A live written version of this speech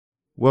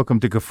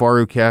Welcome to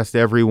KafaruCast,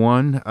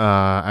 everyone.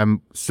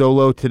 I'm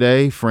solo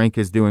today. Frank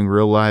is doing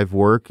real live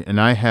work, and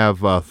I have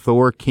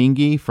Thor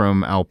Kingi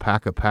from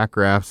Alpaca Pack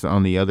Rafts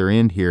on the other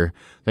end here.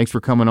 Thanks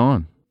for coming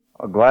on.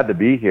 I'm glad to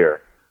be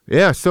here.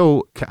 Yeah,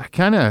 so I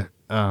kind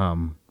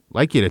of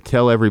like you to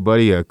tell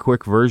everybody a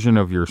quick version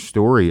of your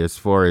story as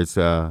far as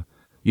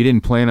you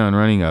didn't plan on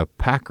running a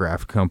pack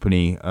raft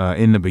company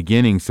in the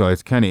beginning, so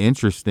it's kind of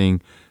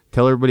interesting.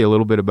 Tell everybody a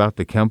little bit about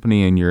the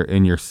company and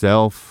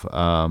yourself.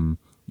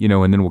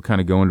 And then we'll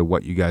kind of go into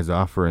what you guys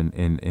offer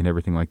and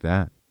everything like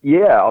that.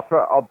 Yeah,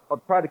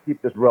 I'll try to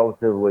keep this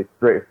relatively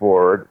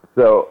straightforward.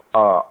 So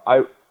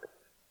I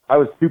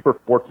was super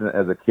fortunate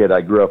as a kid.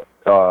 I grew up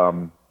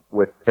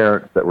with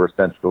parents that were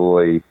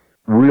essentially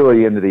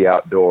really into the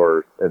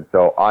outdoors, and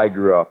so I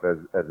grew up as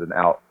an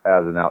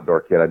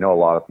outdoor kid. I know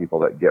a lot of people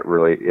that get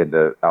really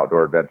into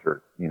outdoor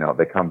adventure. You know,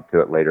 they come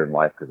to it later in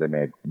life because they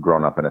may have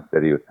grown up in a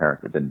city with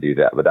parents that didn't do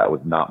that. But that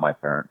was not my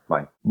parents.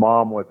 My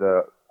mom was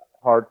a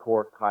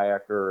hardcore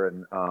kayaker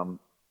and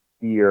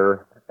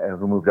skier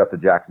who moved up to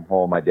Jackson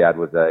Hole. My dad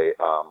was a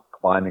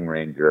climbing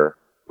ranger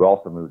who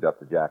also moved up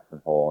to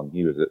Jackson Hole, and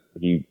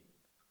he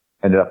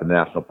ended up in the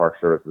National Park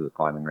Service as a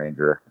climbing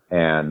ranger.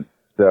 And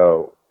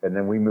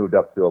then we moved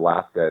up to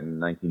Alaska in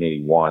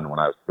 1981 when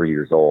I was 3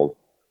 years old.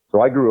 So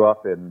I grew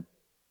up in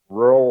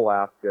rural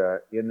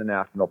Alaska in the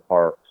national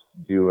parks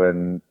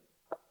doing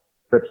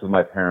trips with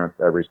my parents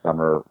every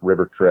summer,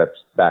 river trips,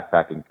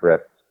 backpacking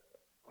trips,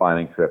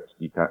 climbing trips,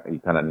 you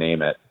kind of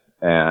name it.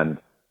 And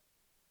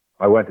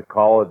I went to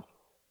college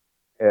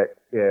at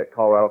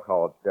Colorado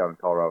College down in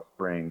Colorado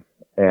Springs,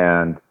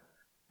 and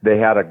they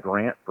had a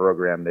grant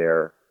program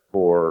there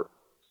for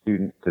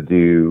students to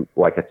do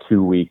like a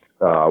 2-week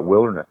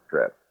wilderness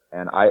trip.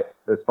 And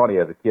it's funny,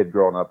 as a kid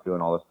growing up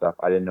doing all this stuff,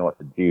 I didn't know what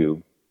to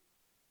do.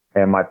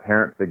 And my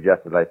parents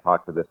suggested I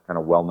talk to this kind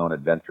of well-known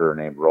adventurer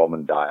named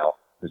Roman Dial,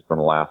 who's from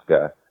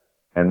Alaska.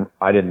 And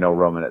I didn't know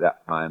Roman at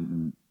that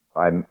time.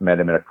 I met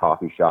him at a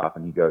coffee shop,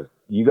 and he goes,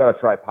 "You got to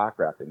try pack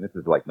rafting." This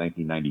is like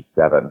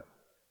 1997.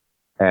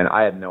 And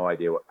I had no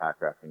idea what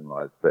pack rafting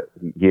was, but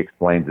he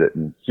explains it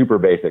in super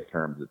basic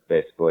terms. It's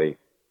basically,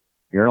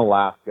 you're in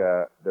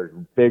Alaska, there's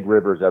big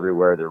rivers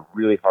everywhere, they're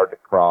really hard to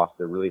cross,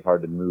 they're really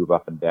hard to move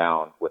up and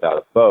down without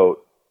a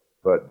boat,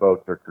 but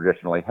boats are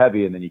traditionally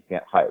heavy, and then you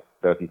can't hike.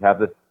 So if you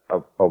have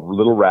a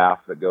little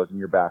raft that goes in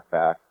your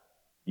backpack,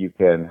 you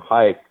can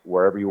hike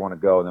wherever you want to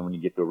go, and then when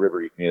you get to a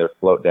river, you can either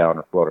float down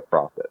or float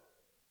across it.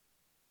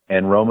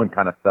 And Roman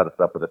kind of set us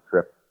up with a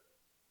trip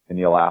in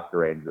the Alaska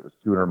range that was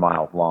 200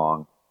 miles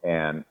long.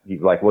 And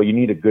he's like, "Well, you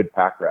need a good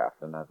pack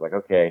raft." And I was like,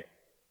 "Okay."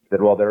 He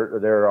said, "Well,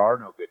 there are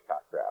no good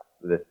pack rafts.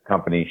 This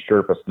company,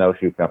 Sherpa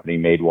Snowshoe Company,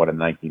 made one in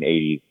the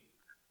 1980s.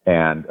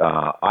 And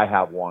I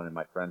have one and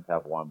my friends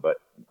have one, but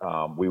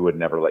we would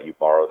never let you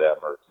borrow them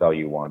or sell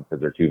you one because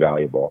they're too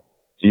valuable.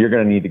 So you're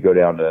going to need to go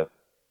down to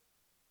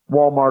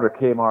Walmart or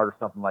Kmart or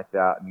something like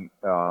that,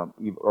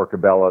 or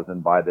Cabela's,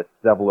 and buy this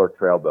Seveler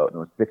trail boat." And it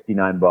was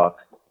 $69.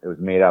 It was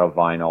made out of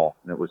vinyl,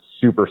 and it was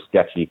super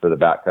sketchy for the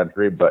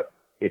backcountry, but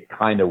it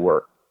kind of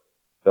worked.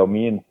 So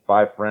me and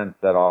 5 friends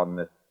set off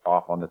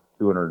on this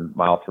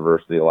 200-mile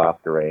traverse of the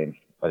Alaska range.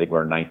 I think we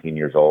were 19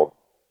 years old.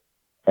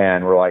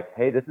 And we're like,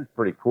 "Hey, this is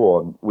pretty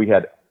cool." And we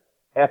had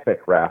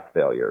epic raft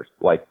failures,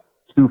 like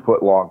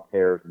 2-foot-long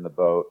tears in the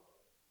boat,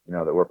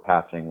 that we're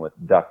patching with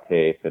duct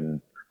tape and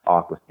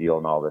aqua steel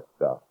and all this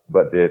stuff.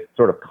 But the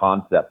sort of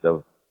concept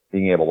of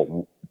being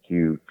able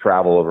to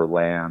travel over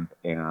land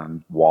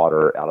and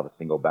water out of a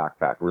single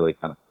backpack really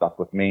kind of stuck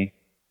with me.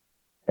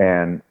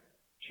 And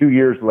 2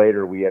 years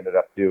later, we ended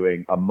up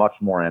doing a much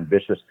more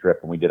ambitious trip,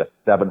 and we did a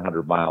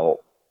 700-mile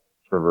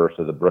traverse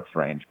of the Brooks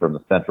Range from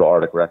the Central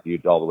Arctic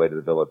Refuge all the way to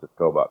the village of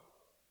Kobuk.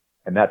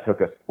 And that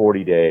took us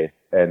 40 days,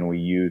 and we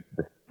used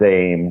the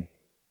same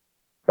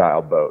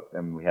style boat,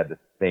 and we had the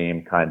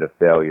same kind of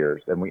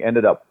failures. And we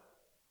ended up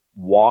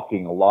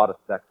walking a lot of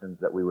sections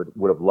that we would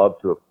have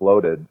loved to have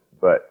floated,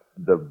 but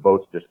the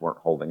boats just weren't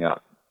holding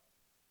up.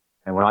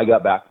 And when I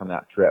got back from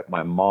that trip,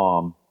 my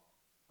mom,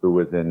 who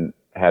had been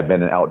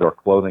in outdoor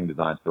clothing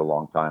design for a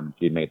long time, and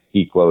she had made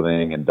ski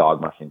clothing and dog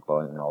mushing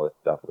clothing and all this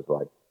stuff, was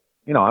like,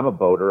 "I'm a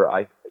boater.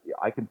 I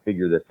can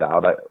figure this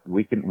out.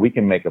 We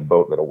can make a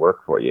boat that'll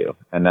work for you."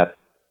 And that's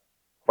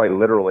quite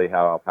literally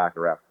how Alpaca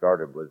Raft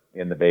started, was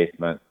in the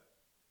basement,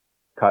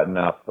 cutting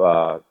up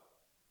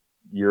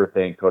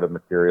urethane coated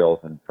materials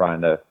and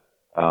trying to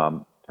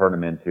turn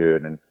them into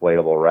an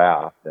inflatable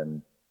raft.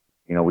 And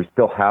we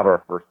still have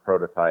our first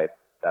prototype.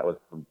 That was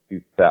from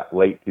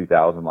late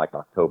 2000, like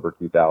October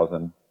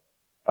 2000.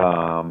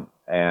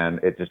 And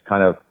it just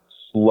kind of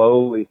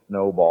slowly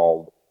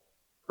snowballed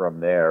from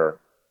there.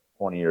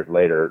 20 years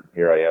later,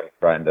 here I am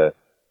trying to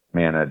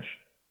manage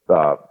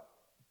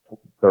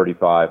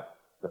 35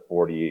 to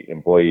 40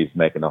 employees,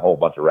 making a whole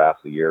bunch of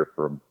rafts a year,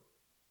 from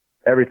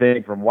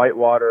everything from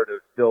whitewater to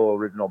still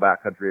original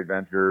backcountry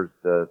adventures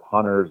to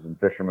hunters and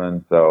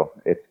fishermen. So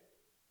it's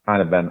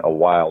kind of been a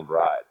wild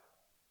ride.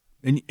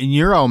 And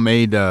you're all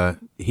made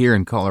here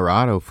in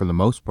Colorado for the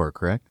most part,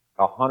 correct?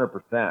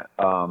 100%.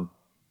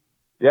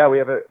 Yeah, we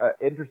have an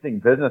interesting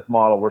business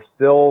model. We're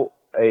still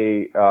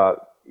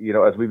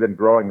as we've been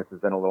growing, this has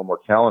been a little more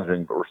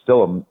challenging, but we're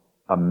still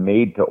a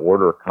made to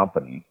order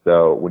company.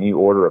 So when you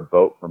order a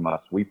boat from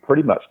us, we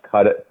pretty much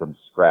cut it from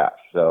scratch.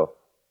 So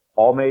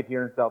all made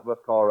here in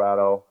Southwest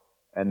Colorado.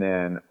 And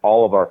then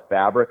all of our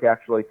fabric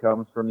actually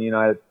comes from the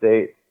United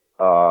States.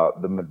 All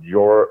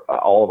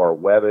of our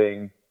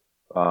webbing,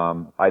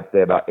 I'd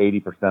say about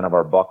 80% of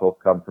our buckles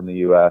come from the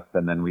U.S.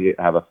 And then we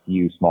have a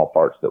few small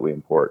parts that we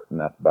import, and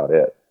that's about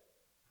it.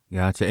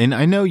 Gotcha. And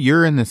I know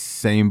you're in the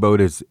same boat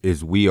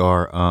as we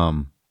are,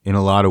 in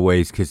a lot of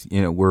ways, because,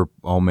 we're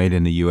all made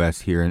in the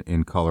U.S. here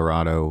in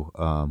Colorado.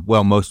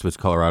 Well, most of it's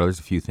Colorado. There's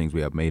a few things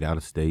we have made out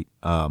of state.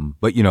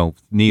 But,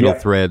 needle,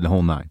 thread, the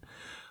whole nine.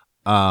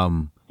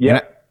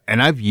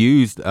 And I've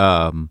used,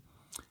 two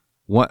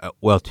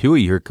of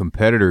your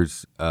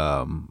competitors,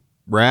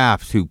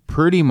 rafts, who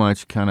pretty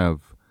much kind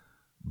of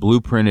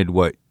blueprinted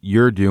what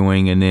you're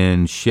doing and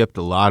then shipped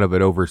a lot of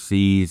it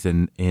overseas.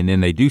 And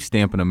then they do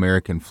stamp an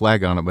American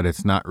flag on it, but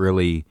it's not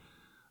really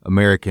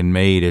American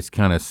made. It's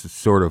kind of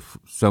sort of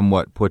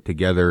somewhat put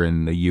together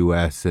in the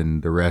U.S.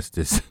 and the rest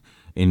is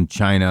in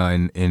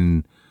China.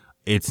 And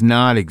it's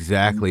not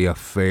exactly a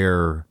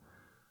fair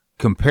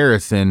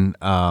comparison,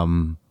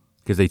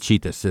 because they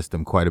cheat the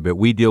system quite a bit.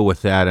 We deal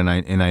with that, and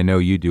I know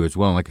you do as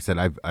well. And like I said,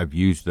 I've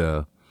used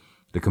the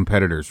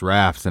competitors'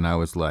 rafts, and I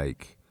was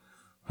like,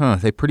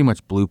 they pretty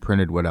much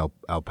blueprinted what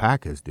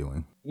Alpaca is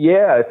doing.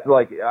 Yeah, it's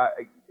like I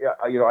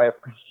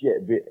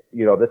appreciate.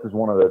 This is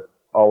one of the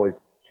always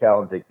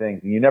challenging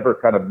things, and you never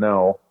kind of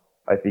know.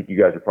 I think you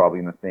guys are probably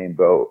in the same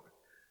boat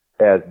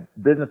as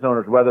business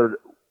owners,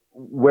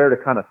 where to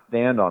kind of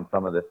stand on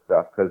some of this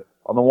stuff. Because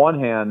on the one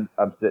hand,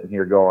 I'm sitting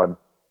here going,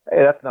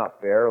 hey, that's not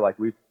fair. Like,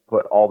 we've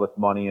put all this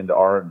money into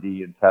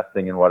R&D and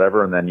testing and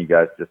whatever, and then you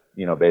guys just,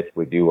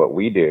 basically do what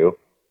we do.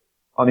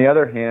 On the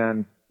other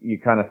hand, you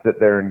kind of sit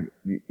there and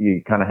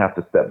you kind of have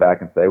to step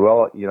back and say,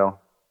 well,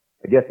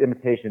 I guess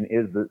imitation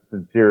is the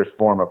sincerest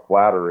form of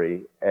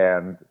flattery.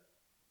 And,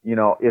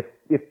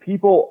 if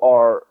people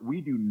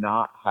we do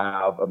not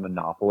have a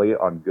monopoly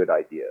on good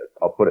ideas.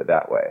 I'll put it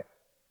that way.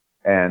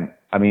 And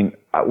I mean,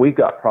 we've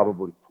got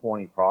probably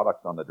 20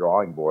 products on the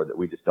drawing board that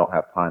we just don't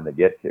have time to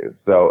get to.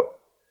 So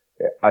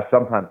I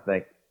sometimes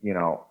think,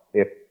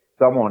 if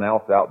someone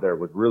else out there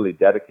was really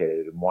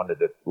dedicated and wanted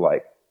to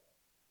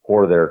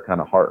pour their kind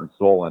of heart and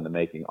soul into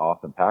making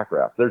awesome pack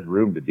rafts, there's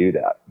room to do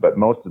that. But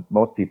most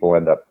people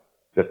end up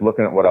just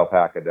looking at what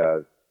Alpaca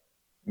does,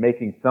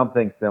 making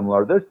something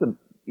similar. There's some,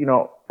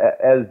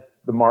 as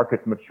the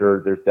market's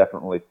matured, there's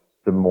definitely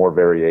some more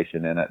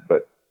variation in it,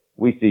 but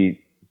we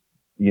see,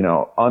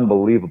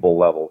 unbelievable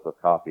levels of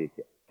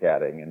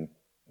copycatting, and,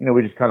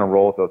 we just kind of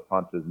roll with those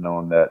punches,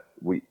 knowing that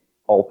we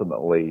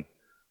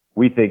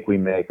think we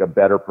make a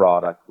better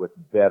product with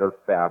better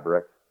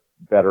fabric,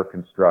 better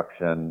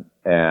construction,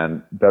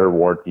 and better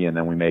warranty, and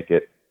then we make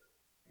it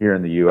here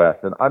in the U.S.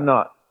 And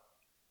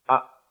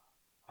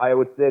I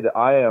would say that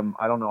I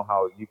don't know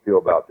how you feel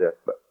about this,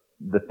 but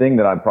the thing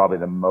that I'm probably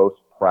the most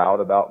proud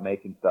about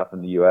making stuff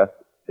in the U.S.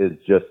 is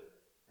just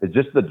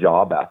the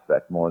job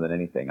aspect more than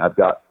anything. I've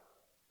got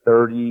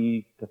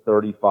 30 to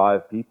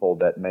 35 people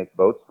that make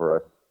boats for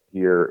us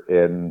here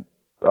in,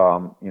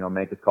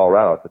 Mancos,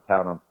 Colorado. It's a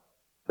town of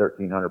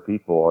 1,300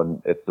 people,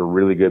 and it's a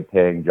really good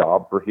paying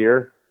job for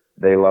here.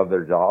 They love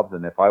their jobs,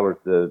 and if I were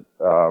to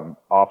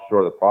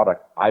offshore the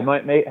product, I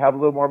might have a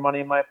little more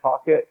money in my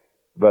pocket,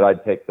 but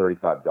I'd take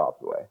 35 jobs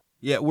away.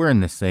 Yeah, we're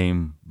in the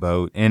same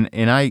boat, and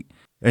I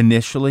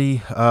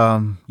initially,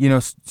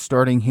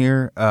 starting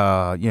here,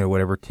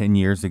 10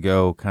 years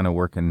ago, kind of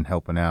working,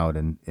 helping out,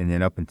 and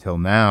then up until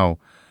now,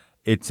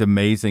 it's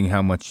amazing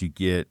how much you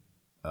get.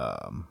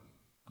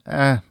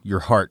 Your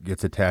heart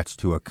gets attached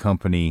to a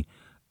company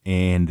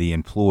and the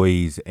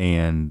employees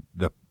and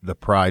the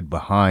pride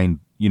behind,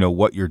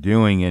 what you're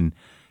doing. And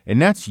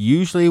that's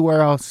usually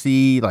where I'll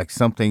see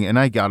something, and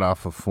I got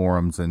off of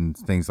forums and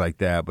things like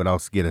that, but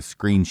I'll get a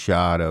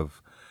screenshot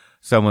of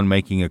someone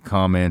making a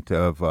comment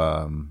of,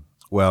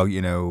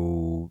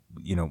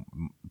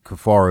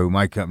 Kifaru,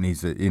 my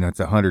company's, it's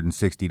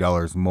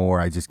 $160 more.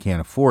 I just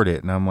can't afford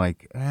it. And I'm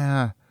like,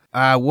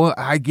 well,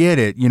 I get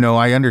it.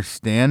 I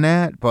understand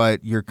that,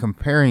 but you're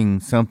comparing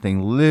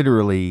something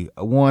literally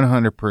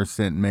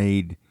 100%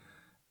 made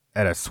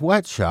at a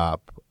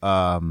sweatshop,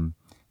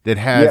 that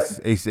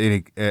has that's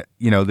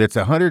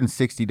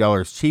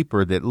 $160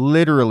 cheaper, that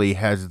literally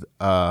has,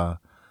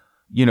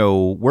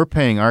 we're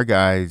paying our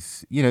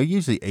guys,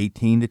 usually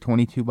 18 to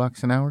 22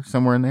 bucks an hour,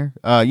 somewhere in there,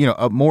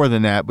 more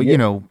than that, but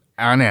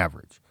on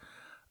average.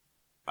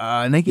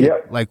 And they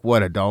get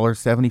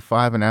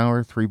 $1.75 an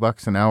hour,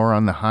 $3 an hour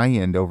on the high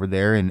end over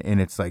there. And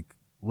it's like,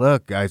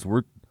 look, guys,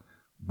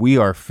 we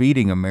are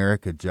feeding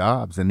America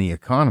jobs and the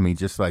economy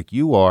just like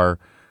you are.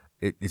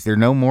 Is there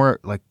no more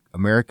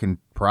American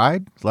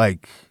pride?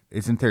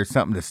 Isn't there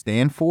something to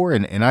stand for?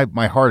 And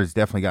my heart has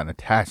definitely gotten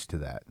attached to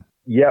that.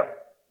 Yep.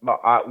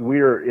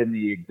 We're in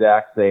the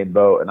exact same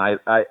boat. And I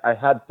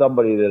had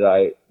somebody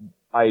that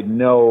I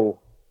know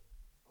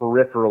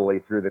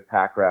peripherally through the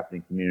pack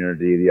rafting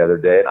community the other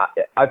day,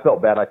 and I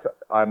felt bad.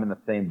 I'm in the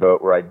same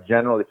boat where I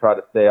generally try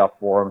to stay off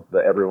forums,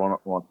 but every once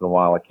in a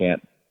while I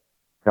can't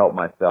help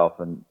myself.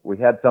 And we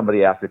had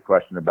somebody ask a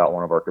question about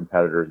one of our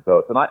competitors'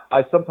 boats, and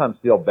I sometimes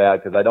feel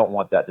bad because I don't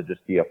want that to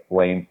just be a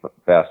flame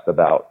fest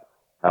about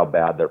how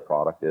bad their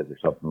product is or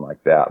something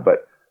like that.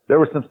 But there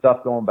was some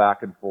stuff going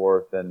back and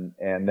forth, and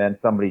then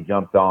somebody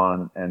jumped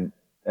on and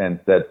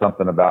said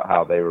something about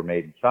how they were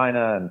made in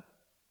China,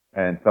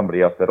 and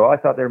somebody else said, "Oh, I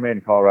thought they were made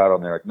in Colorado,"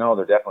 and they're like, "No,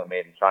 they're definitely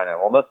made in China."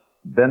 Well,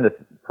 then this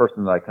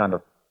person that I kind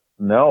of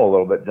know a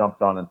little bit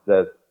jumps on and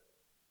says,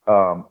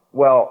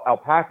 "Well,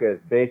 Alpaca is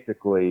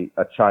basically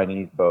a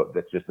Chinese boat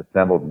that's just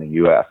assembled in the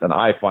U.S." And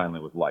I finally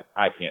was like,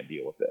 "I can't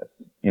deal with this."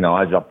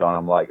 I jumped on.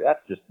 I'm like,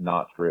 "That's just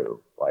not true.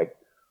 Like,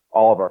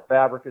 all of our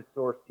fabric is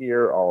sourced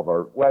here. All of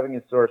our webbing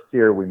is sourced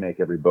here. We make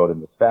every boat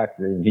in this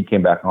factory." And he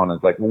came back on and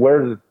was like,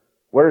 "Well,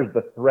 where does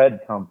the thread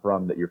come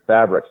from that your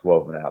fabric's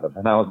woven out of?"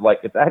 And I was like,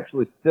 it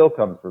actually still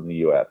comes from the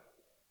U.S.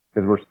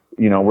 because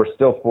we're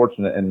still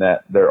fortunate in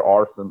that there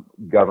are some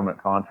government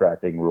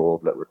contracting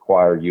rules that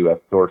require U.S.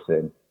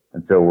 sourcing.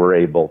 And so we're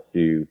able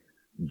to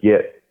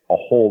get a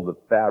hold of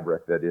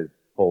fabric that is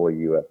fully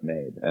U.S.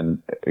 made.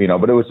 And,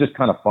 but it was just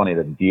kind of funny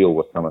to deal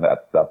with some of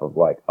that stuff of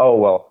like, oh,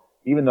 well,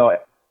 even though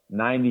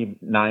 99%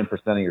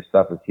 of your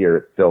stuff is here,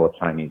 it's still a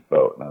Chinese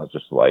boat. And I was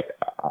just like,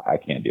 I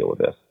can't deal with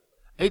this.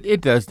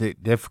 It does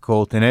get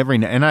difficult, and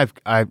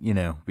I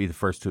be the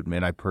first to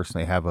admit I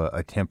personally have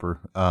a temper,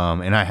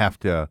 and I have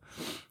to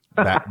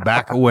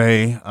back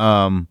away,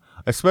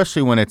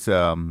 especially when it's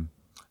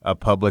a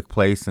public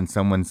place and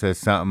someone says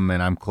something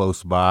and I'm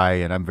close by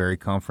and I'm very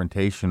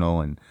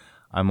confrontational, and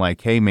I'm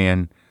like, hey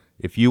man,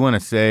 if you want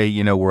to say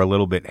we're a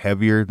little bit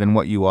heavier than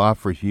what you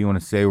offer, if you want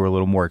to say we're a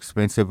little more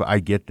expensive, I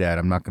get that.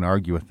 I'm not going to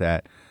argue with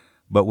that.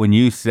 But when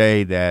you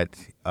say that,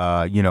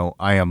 I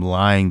am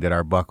lying that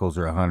our buckles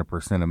are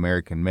 100%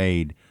 American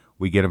made,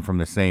 we get them from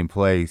the same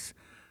place,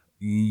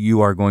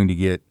 you are going to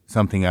get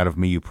something out of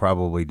me you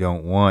probably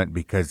don't want,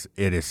 because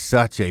it is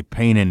such a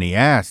pain in the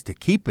ass to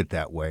keep it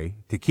that way,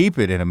 to keep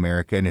it in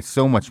America, and it's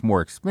so much more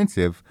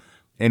expensive.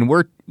 And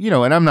we're,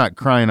 and I'm not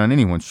crying on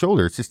anyone's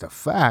shoulder, it's just a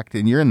fact,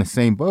 and you're in the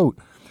same boat.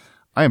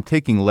 I am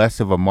taking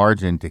less of a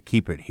margin to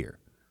keep it here.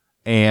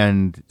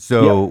 And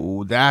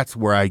so That's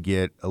where I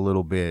get a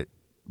little bit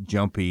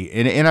jumpy,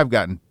 and I've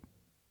gotten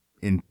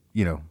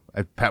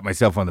I pat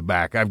myself on the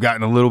back. I've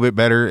gotten a little bit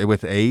better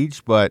with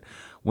age, but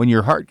when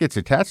your heart gets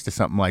attached to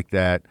something like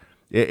that,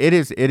 it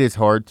is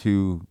hard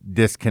to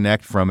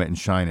disconnect from it and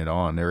shine it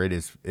on. It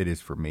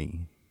is for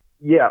me.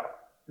 Yeah,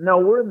 no,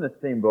 we're in the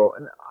same boat,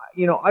 and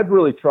I've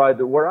really tried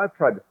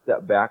to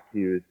step back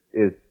to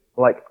is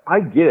like, I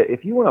get it.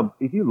 If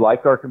you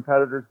like our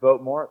competitor's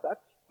boat more,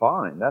 that's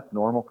fine. That's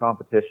normal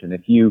competition.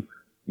 If you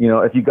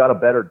got a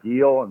better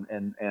deal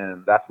and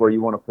that's where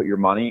you want to put your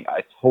money,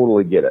 I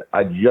totally get it.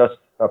 I just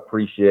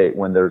appreciate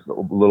when there's a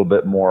little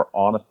bit more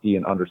honesty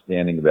and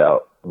understanding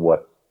about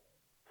what's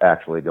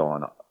actually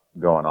going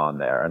on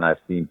there. And I've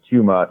seen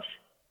too much.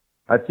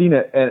 I've seen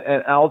it,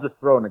 and I'll just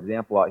throw an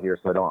example out here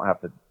so I don't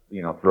have to,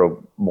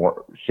 throw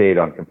more shade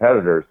on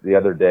competitors. The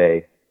other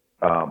day,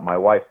 my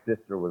wife's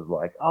sister was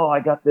like, "Oh, I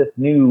got this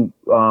new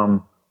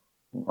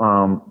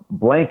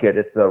blanket.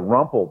 It's a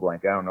Rumpel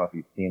blanket. I don't know if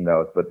you've seen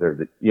those, but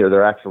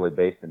they're actually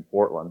based in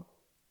Portland,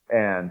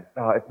 and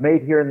it's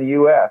made here in the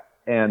U.S."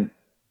 And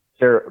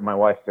Sarah, my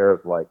wife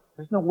Sarah's like,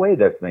 "There's no way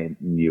that's made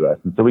in the U.S."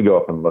 And so we go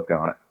up and look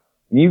on it.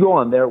 And you go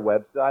on their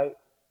website,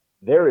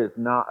 there is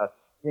not a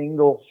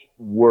single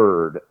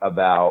word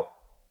about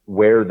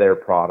where their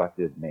product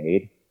is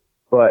made.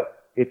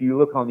 But if you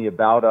look on the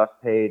About Us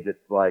page,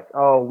 it's like,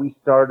 "Oh, we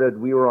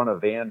were on a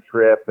van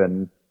trip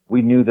and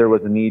we knew there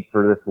was a need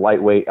for this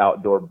lightweight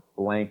outdoor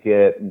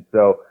blanket. And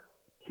so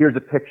here's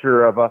a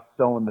picture of us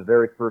sewing the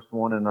very first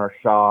one in our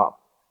shop.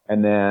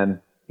 And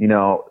then,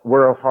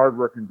 we're a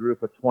hardworking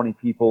group of 20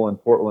 people in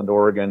Portland,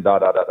 Oregon, da,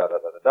 da, da, da, da,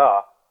 da,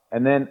 da."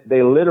 And then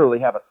they literally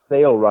have a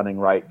sale running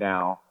right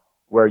now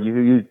where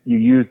you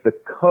use the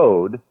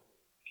code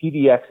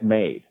PDX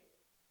made.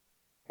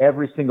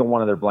 Every single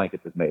one of their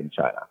blankets is made in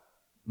China.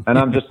 And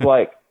I'm just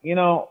like,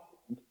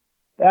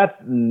 that's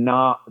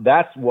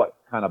what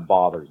kind of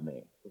bothers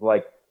me.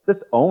 Like, just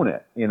own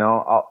it.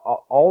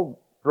 I'll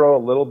throw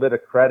a little bit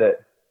of credit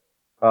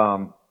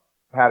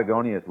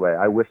Patagonia's way.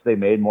 I wish they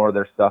made more of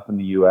their stuff in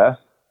the U.S.,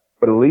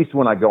 but at least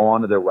when I go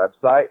onto their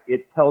website,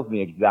 it tells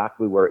me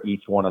exactly where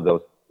each one of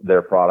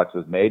their products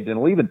was made, and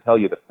it'll even tell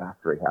you the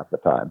factory half the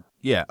time.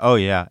 Yeah. Oh,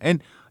 yeah.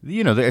 And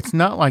it's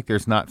not like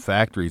there's not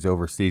factories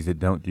overseas that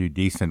don't do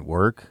decent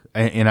work.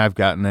 And I've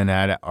gotten in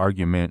that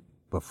argument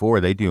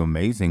before. They do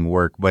amazing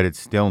work, but it's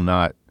still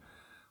not.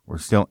 We're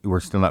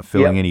still not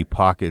filling any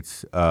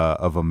pockets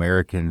of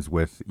Americans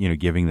with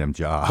giving them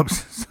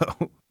jobs.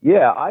 So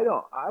yeah,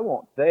 I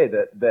won't say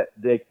that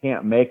they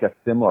can't make a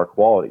similar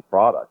quality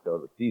product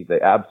overseas.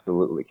 They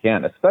absolutely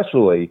can.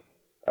 Especially,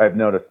 I've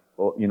noticed,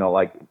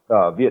 like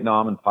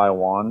Vietnam and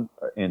Taiwan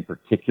in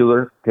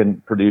particular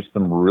can produce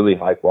some really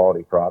high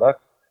quality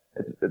products.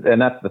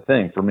 And that's the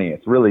thing for me.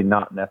 It's really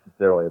not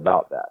necessarily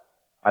about that.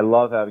 I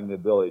love having the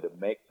ability to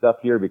make stuff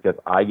here because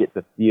I get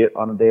to see it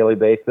on a daily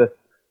basis,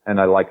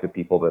 and I like the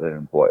people that it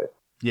employs.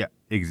 Yeah,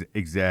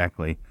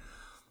 exactly.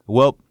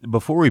 Well,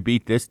 before we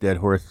beat this dead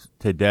horse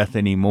to death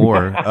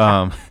anymore,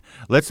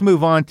 let's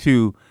move on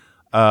to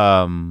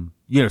some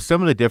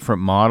of the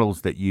different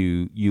models that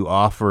you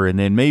offer, and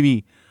then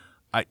maybe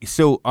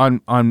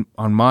on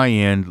my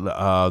end,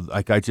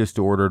 like I just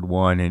ordered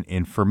one,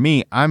 and for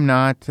me, I'm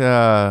not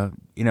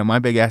my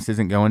big ass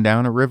isn't going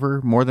down a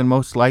river more than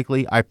most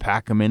likely. I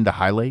pack them into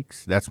high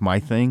lakes. That's my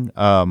thing.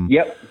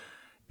 Yep.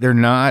 They're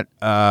not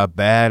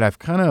bad. I've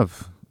kind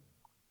of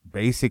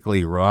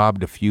basically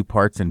robbed a few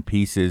parts and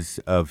pieces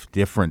of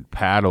different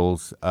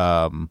paddles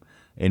and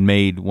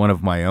made one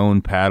of my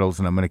own paddles,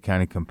 and I'm going to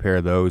kind of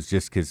compare those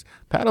just because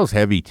paddle's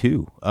heavy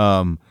too.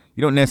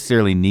 You don't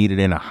necessarily need it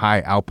in a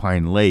high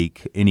alpine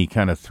lake, any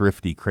kind of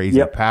thrifty,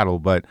 crazy paddle,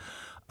 but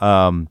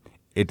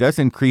it does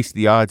increase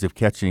the odds of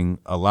catching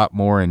a lot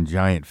more in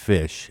giant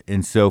fish.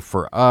 And so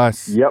for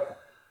us,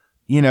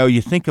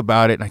 you think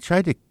about it, and I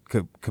tried to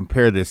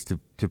compare this to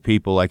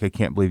people like, I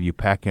can't believe you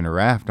pack in a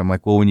raft. I'm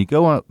like, well, when you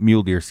go out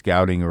mule deer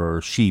scouting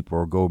or sheep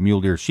or go mule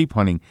deer sheep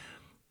hunting,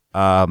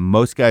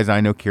 most guys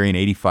I know carry an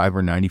 85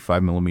 or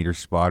 95 millimeter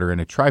spotter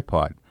and a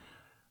tripod.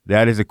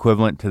 That is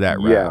equivalent to that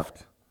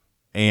raft.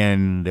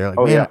 And they're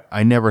like,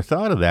 I never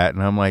thought of that.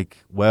 And I'm like,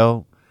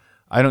 well,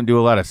 I don't do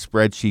a lot of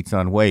spreadsheets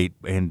on weight.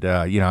 And,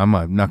 I'm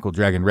a knuckle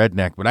dragging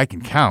redneck, but I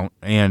can count.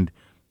 And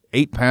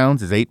 8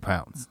 pounds is 8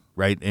 pounds,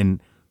 right?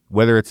 And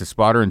whether it's a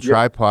spotter and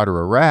tripod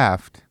or a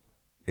raft,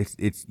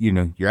 it's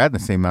you're adding the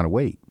same amount of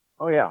weight.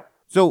 Oh yeah.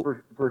 So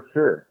for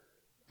sure.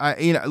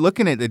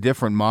 Looking at the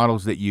different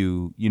models that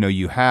you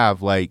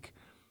have, like,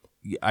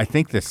 I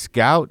think the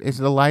Scout is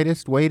the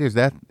lightest weight. Is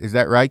that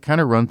right? Kind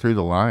of run through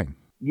the line.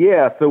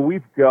 Yeah. So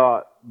we've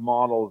got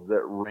models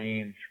that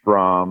range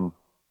from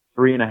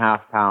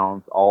 3.5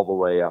 pounds all the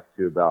way up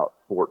to about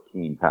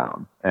 14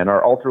 pounds. And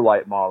our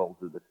ultralight models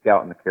are the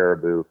Scout and the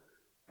Caribou.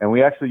 And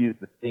we actually use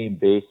the same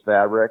base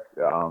fabric.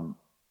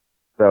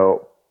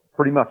 So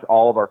pretty much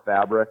all of our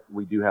fabric,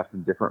 we do have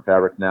some different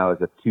fabric now,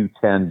 is a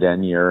 210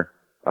 denier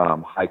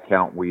high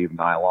count weave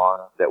nylon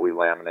that we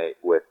laminate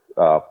with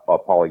a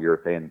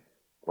polyurethane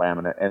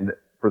laminate. And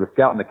for the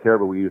Scout and the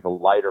Caribou, we use a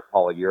lighter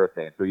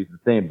polyurethane. So we use the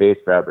same base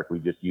fabric. We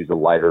just use a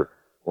lighter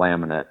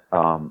laminate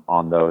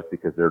on those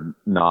because they're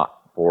not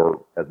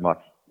for as much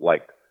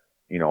like,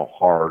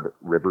 hard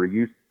river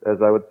use, as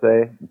I would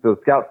say. And so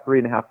the Scout's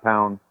 3.5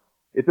 pounds.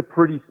 It's a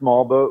pretty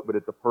small boat, but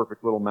it's a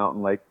perfect little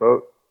mountain lake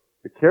boat.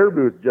 The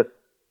Caribou is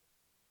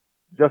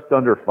just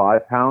under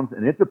 5 pounds,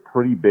 and it's a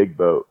pretty big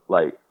boat.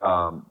 Like,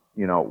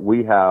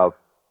 we have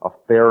a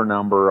fair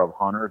number of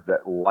hunters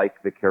that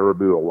like the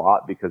Caribou a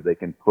lot because they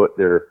can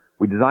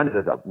we designed it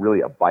as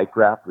a bike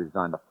raft. We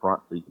designed the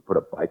front so you can put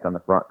a bike on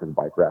the front because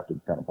bike rafting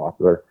is kind of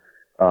popular.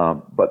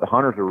 But the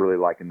hunters are really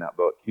liking that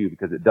boat too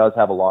because it does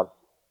have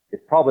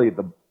it's probably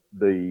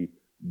the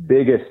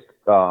biggest,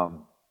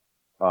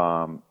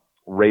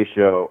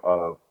 ratio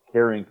of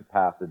carrying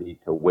capacity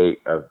to weight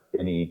of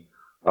any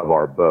of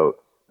our boats.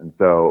 And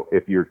so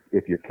if you're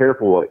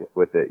careful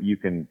with it, you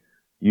can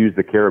use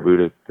the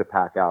Caribou to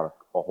pack out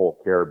a whole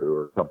caribou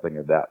or something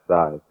of that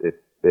size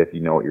if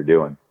you know what you're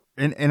doing.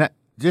 And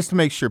just to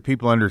make sure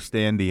people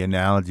understand the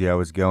analogy I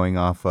was going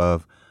off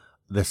of,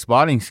 the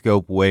spotting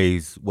scope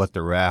weighs what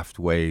the raft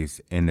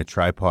weighs and the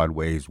tripod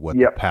weighs what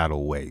the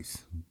paddle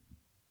weighs.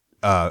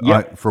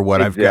 For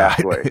what I've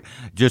got,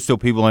 just so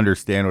people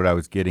understand what I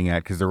was getting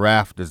at, because the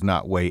raft does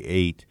not weigh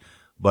 8,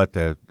 but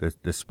the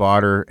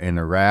spotter and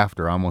the raft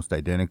are almost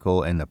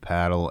identical, and the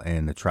paddle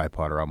and the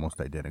tripod are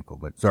almost identical.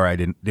 But sorry, I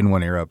didn't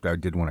want to interrupt. I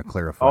did want to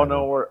clarify. Oh,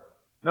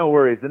 no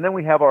worries. And then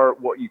we have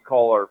what you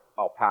call our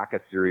Alpaca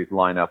series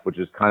lineup, which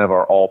is kind of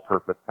our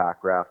all-purpose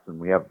pack rafts, and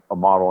we have a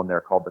model in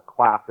there called the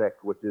Classic,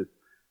 which is,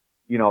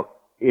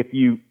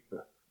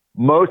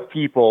 most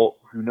people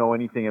who know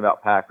anything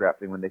about pack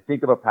rafting, when they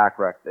think of a pack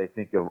raft, they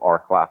think of our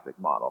Classic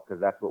model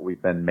because that's what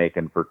we've been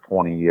making for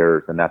 20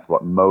 years, and that's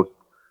what most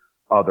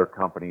other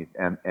companies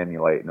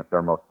emulate, and it's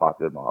our most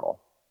popular model.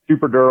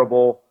 Super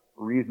durable,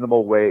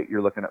 reasonable weight.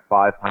 You're looking at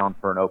 5 pounds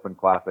for an open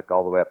Classic,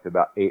 all the way up to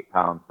about 8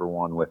 pounds for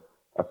one with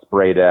a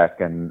spray deck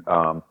and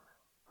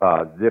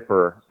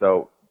zipper.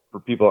 So for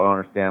people to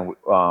understand,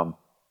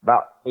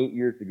 about 8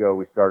 years ago,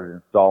 we started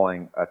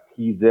installing a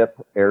T-zip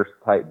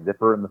airtight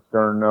zipper in the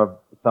stern of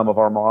some of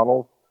our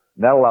models.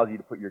 And that allows you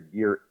to put your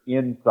gear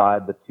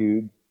inside the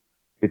tube.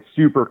 It's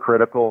super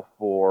critical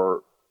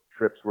for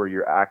trips where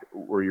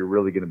you're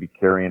really going to be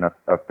carrying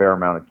a fair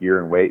amount of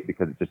gear and weight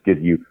because it just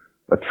gives you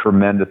a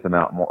tremendous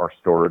amount more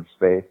storage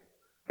space.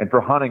 And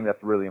for hunting,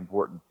 that's really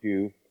important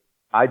too.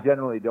 I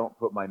generally don't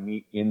put my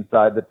meat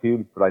inside the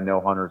tubes, but I know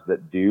hunters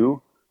that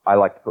do. I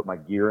like to put my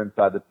gear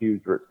inside the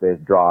tubes where it stays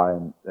dry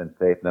and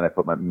safe, and then I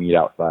put my meat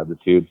outside the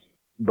tubes.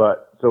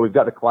 But so we've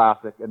got the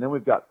Classic, and then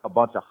we've got a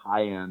bunch of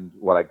high-end,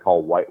 what I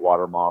call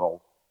whitewater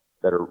models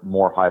that are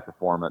more high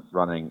performance,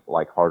 running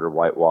like harder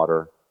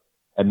whitewater.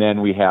 And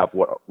then we have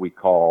what we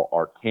call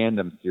our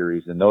Tandem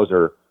series, and those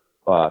are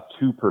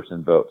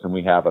 2-person boats. And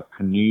we have a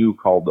canoe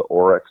called the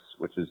Oryx,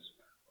 which is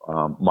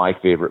my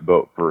favorite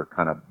boat for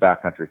kind of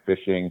backcountry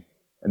fishing.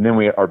 And then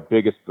our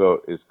biggest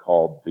boat is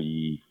called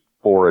the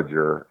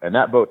Forager, and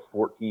that boat's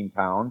 14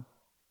 pounds,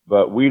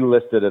 but we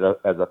listed it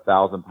as a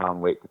 1,000-pound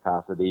weight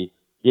capacity.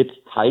 It's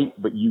tight,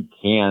 but you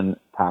can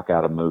pack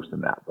out a moose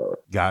in that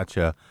boat.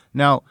 Gotcha.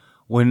 Now,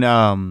 when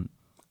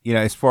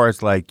as far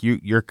as like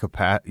your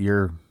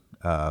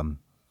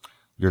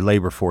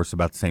labor force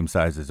about the same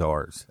size as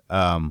ours.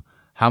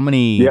 How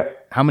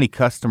many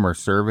customer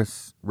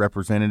service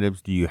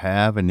representatives do you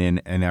have,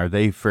 and are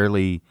they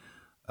fairly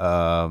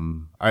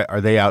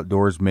are they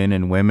outdoorsmen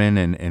and women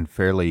and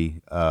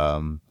fairly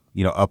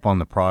up on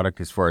the product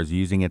as far as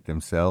using it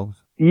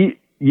themselves?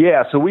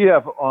 Yeah, so we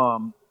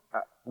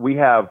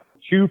have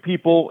 2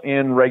 people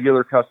in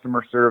regular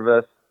customer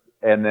service,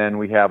 and then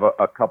we have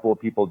a couple of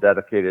people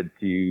dedicated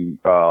to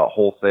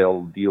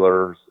wholesale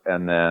dealers,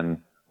 and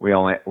then we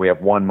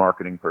have 1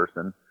 marketing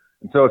person.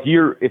 And so if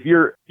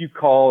you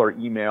call or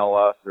email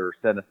us or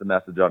send us a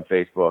message on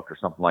Facebook or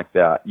something like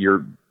that,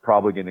 you're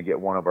probably going to get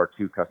one of our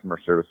 2 customer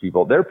service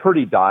people. They're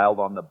pretty dialed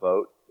on the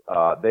boat.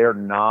 They're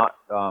not,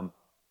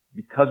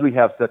 because we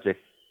have such a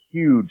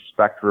huge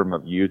spectrum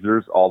of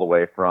users, all the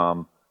way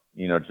from,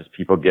 just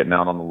people getting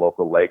out on the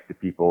local lake to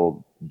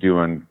people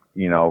doing,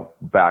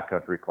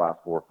 backcountry class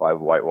 4 or 5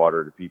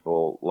 whitewater to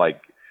people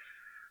like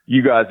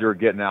you guys are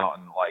getting out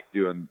and like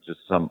doing just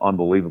some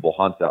unbelievable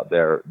hunts out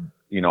there.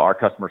 Our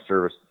customer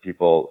service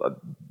people,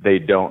 they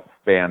don't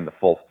span the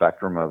full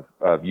spectrum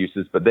of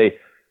uses, but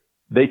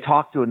they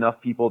talk to enough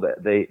people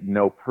that they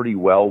know pretty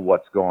well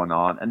what's going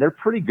on. And they're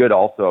pretty good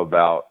also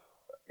about,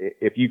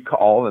 if you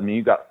call them and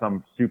you got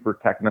some super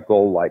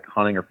technical, like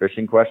hunting or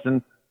fishing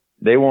question,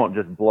 they won't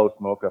just blow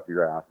smoke up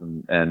your ass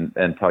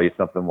and tell you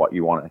something what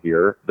you want to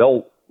hear.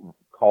 They'll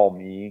call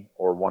me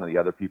or one of the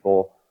other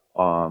people.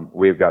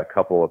 We've got a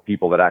couple of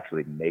people that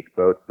actually make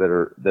boats that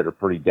are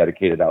pretty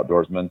dedicated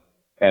outdoorsmen.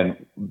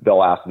 And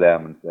they'll ask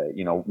them and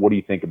say, what do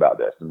you think about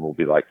this? And we'll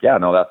be like, yeah,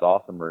 no, that's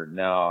awesome. Or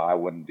no, I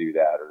wouldn't do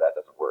that, or that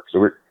doesn't work. So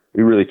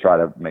we really try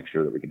to make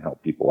sure that we can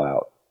help people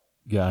out.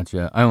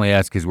 Gotcha. I only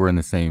ask because we're in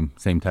the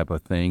same type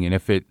of thing. And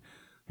if it,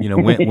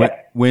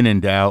 when in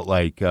doubt,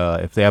 like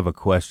if they have a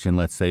question,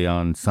 let's say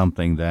on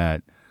something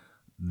that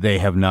they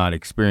have not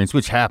experienced,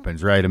 which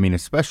happens, right? I mean,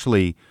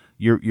 especially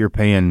you're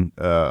paying,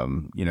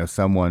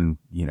 someone,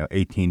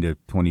 18 to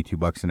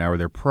 $22 an hour.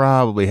 They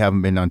probably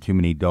haven't been on too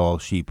many Dall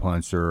sheep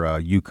hunts or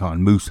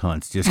Yukon moose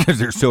hunts just because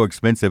they're so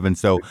expensive. And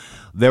so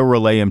they'll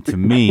relay them to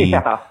me,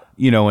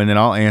 and then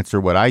I'll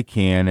answer what I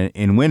can.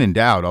 And when in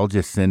doubt, I'll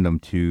just send them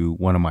to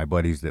one of my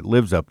buddies that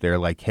lives up there.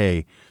 Like,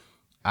 hey,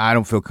 I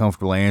don't feel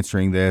comfortable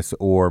answering this,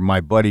 or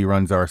my buddy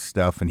runs our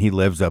stuff and he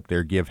lives up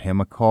there. Give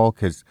him a call.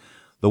 Cause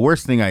the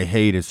worst thing I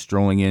hate is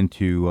strolling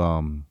into,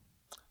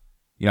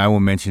 I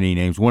won't mention any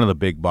names, one of the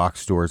big box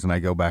stores, and I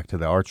go back to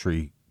the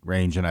archery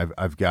range, and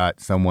I've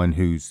got someone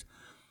who's,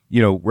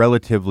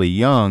 relatively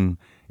young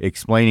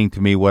explaining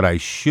to me what I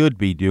should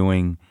be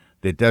doing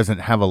that doesn't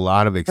have a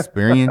lot of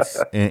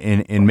experience,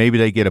 and maybe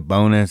they get a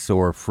bonus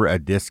or for a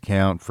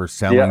discount for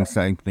selling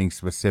something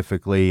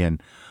specifically.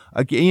 And,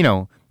 you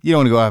don't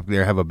want to go out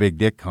there and have a big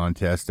dick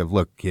contest of,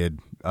 look, kid,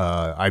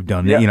 I've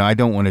done that. I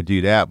don't want to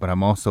do that, but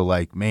I'm also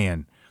like,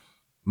 man,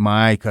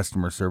 my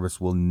customer service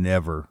will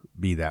never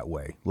be that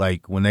way.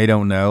 Like when they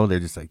don't know,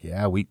 they're just like,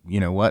 yeah,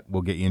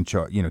 we'll get you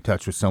in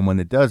touch with someone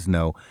that does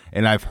know.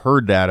 And I've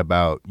heard that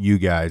about you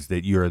guys,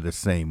 that you're the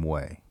same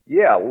way.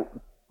 Yeah.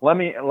 Let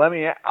me,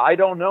 I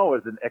don't know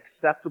is an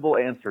acceptable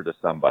answer to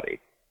somebody.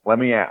 Let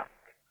me ask.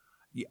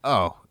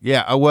 Oh,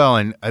 yeah. Well,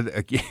 and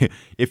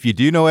if you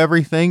do know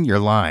everything, you're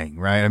lying,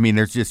 right? I mean,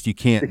 you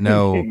can't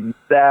know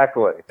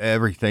exactly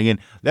everything. And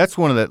that's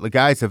one of the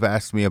guys have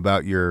asked me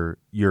about your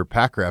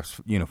pack rafts,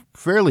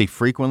 fairly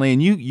frequently.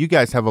 And you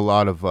guys have a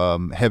lot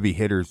of heavy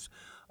hitters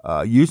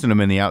using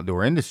them in the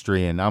outdoor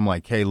industry. And I'm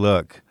like, hey,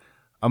 look,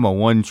 I'm a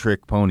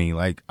one-trick pony.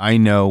 Like, I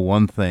know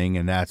one thing,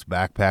 and that's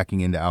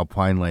backpacking into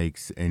alpine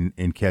lakes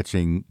and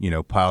catching,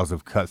 piles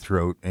of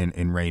cutthroat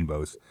and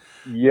rainbows.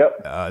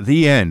 Yep.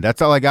 The end.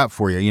 That's all I got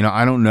for you.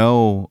 I don't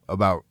know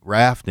about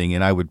rafting,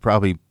 and I would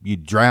probably be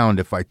drowned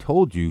if I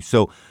told you.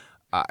 So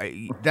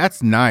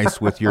that's nice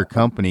with your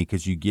company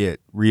because you get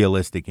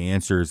realistic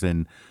answers,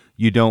 and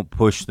you don't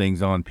push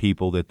things on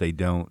people that they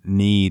don't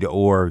need,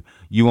 or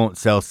you won't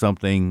sell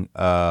something,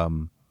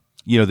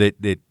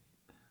 that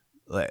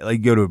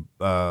like you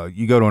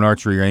go to an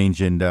archery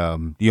range and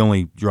the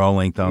only draw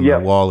length on the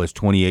wall is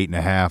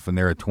 28.5 and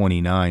they're at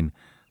 29.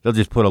 They'll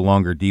just put a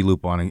longer D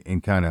loop on it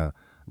and kind of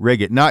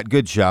rig it. Not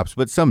good shops,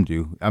 but some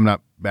do. I'm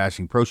not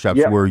bashing pro shops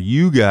where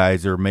you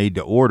guys are made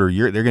to order.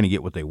 They're going to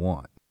get what they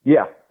want.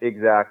 Yeah,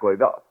 exactly.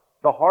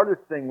 The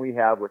hardest thing we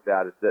have with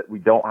that is that we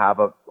don't have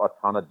a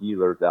ton of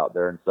dealers out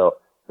there, and so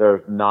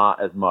there's not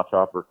as much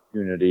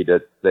opportunity to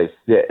say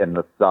sit in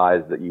the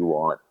size that you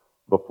want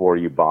before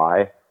you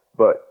buy.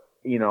 But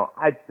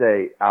I'd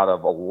say out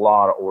of a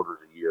lot of orders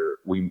a year,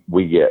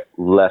 we get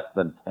less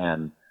than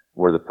 10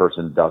 where the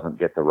person doesn't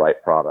get the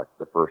right product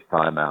the first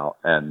time out.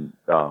 And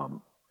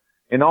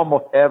in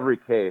almost every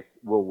case,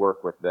 we'll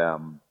work with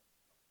them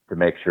to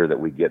make sure that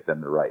we get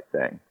them the right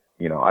thing.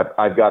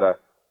 I've got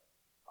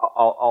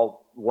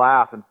I'll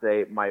laugh and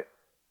say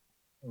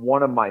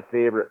one of my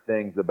favorite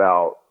things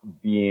about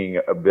being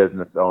a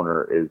business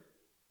owner is,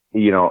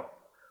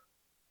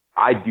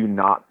 I do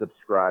not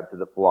subscribe to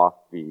the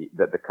philosophy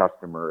that the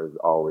customer is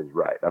always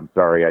right. I'm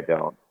sorry, I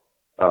don't.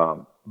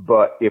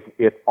 But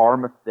if our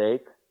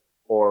mistake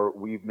or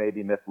we've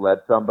maybe misled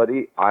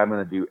somebody, I'm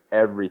going to do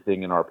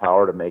everything in our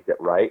power to make it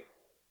right.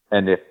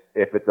 And if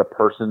it's a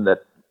person that's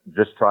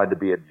just trying to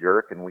be a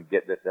jerk, and we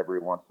get this every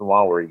once in a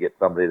while where you get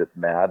somebody that's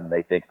mad and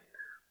they think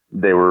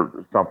they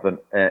were something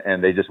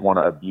and they just want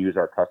to abuse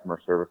our customer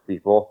service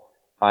people,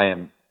 I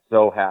am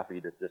so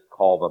happy to just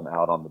call them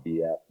out on the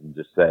BS and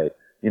just say,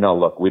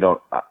 look,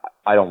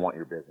 I don't want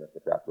your business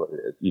if that's what it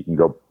is. You can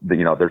go,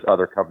 there's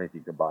other companies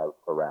you can buy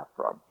a raft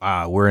from.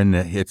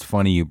 It's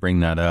funny you bring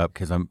that up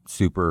because I'm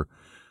super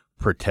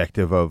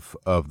protective of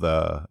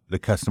the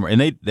customer,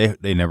 and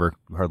they never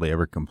hardly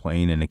ever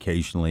complain, and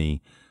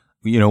occasionally,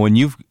 when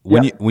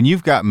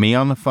you've got me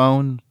on the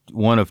phone,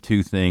 one of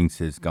two things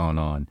has gone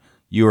on.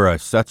 You are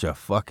such a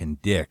fucking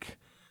dick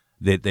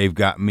that they've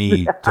got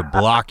me to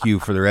block you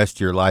for the rest of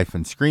your life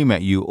and scream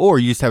at you, or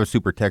you just have a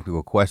super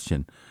technical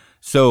question.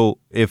 So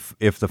if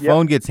the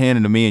phone gets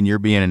handed to me and you're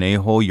being an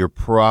a-hole, you're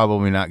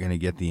probably not going to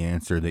get the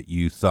answer that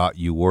you thought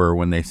you were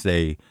when they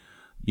say,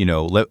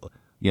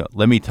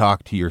 let me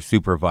talk to your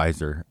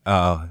supervisor.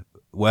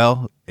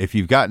 Well, if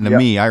you've gotten to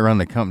me, I run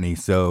the company.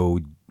 So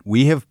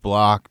we have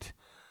blocked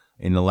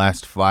in the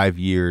last 5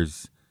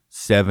 years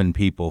 7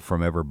 people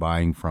from ever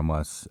buying from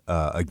us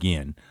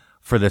again,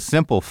 for the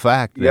simple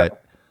fact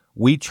that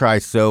we try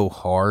so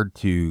hard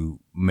to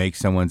make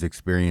someone's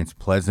experience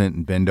pleasant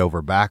and bend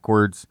over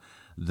backwards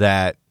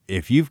that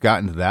if you've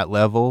gotten to that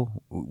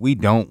level, we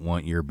don't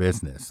want your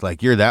business.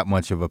 Like, you're that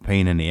much of a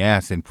pain in the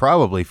ass, and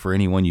probably for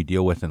anyone you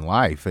deal with in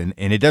life. And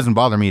it doesn't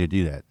bother me to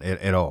do that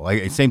at all.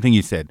 Like, same thing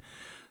you said.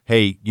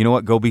 Hey, you know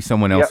what? Go be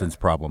someone else's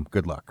problem.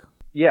 Good luck.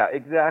 Yeah,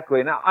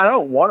 exactly. Now, I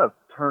don't want to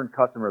turn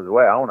customers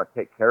away. I want to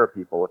take care of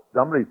people. If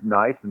somebody's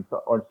nice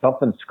or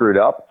something screwed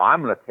up,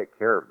 I'm going to take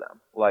care of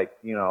them. Like,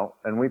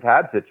 and we've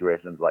had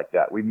situations like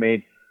that. We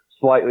made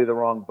slightly the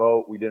wrong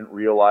boat. We didn't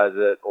realize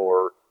it,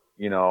 or,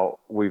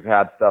 we've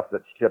had stuff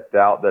that's shipped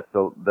out that's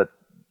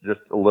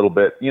just a little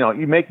bit,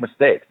 you make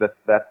mistakes. That's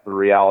the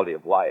reality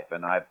of life.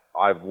 And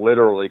I've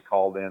literally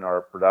called in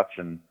our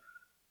production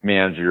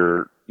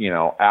manager,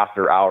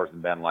 after hours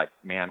and been like,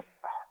 man,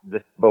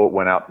 this boat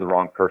went out to the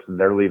wrong person.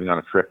 They're leaving on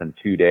a trip in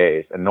 2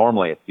 days. And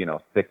normally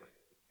it's,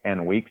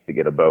 6-10 weeks to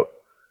get a boat.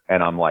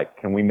 And I'm like,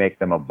 can we make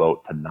them a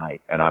boat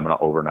tonight? And I'm going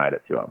to overnight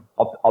it to them.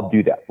 I'll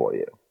do that for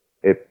you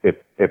if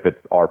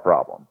it's our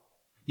problem.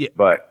 Yeah.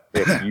 But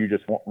if you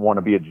just want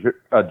to be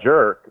a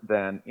jerk,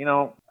 then,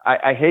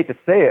 I hate to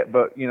say it,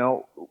 but,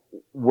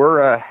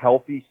 we're a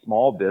healthy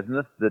small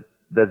business that's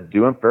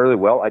doing fairly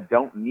well. I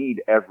don't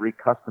need every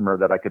customer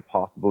that I could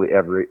possibly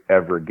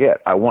ever get.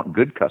 I want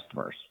good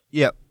customers.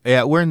 Yeah,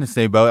 we're in the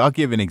same boat. I'll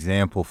give an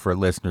example for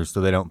listeners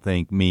so they don't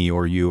think me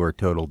or you are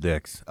total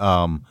dicks.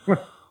 Our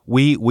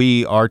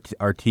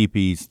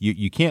teepees,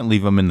 you can't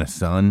leave them in the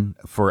sun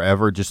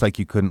forever, just like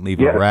you couldn't leave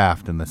a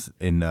raft in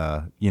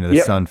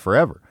the sun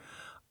forever.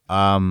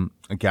 A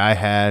guy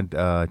had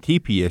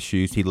teepee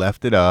issues. He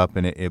left it up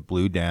and it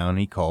blew down.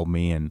 He called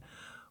me and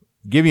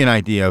give you an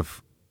idea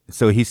of.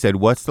 So he said,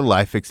 "What's the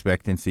life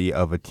expectancy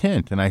of a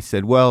tent?" And I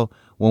said, "Well,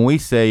 when we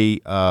say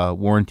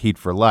warranted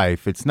for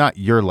life, it's not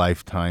your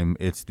lifetime;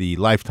 it's the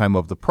lifetime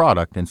of the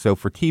product. And so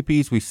for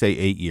teepees, we say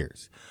 8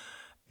 years."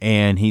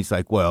 And he's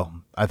like,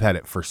 "Well, I've had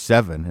it for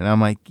 7." And I'm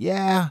like,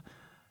 "Yeah,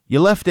 you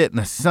left it in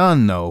the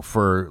sun though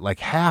for like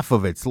half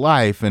of its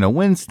life, and a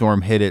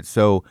windstorm hit it.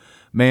 So,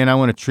 man, I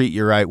want to treat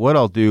you right. What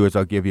I'll do is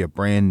I'll give you a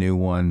brand new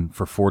one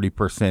for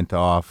 40%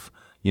 off.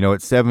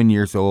 It's 7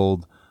 years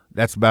old.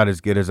 That's about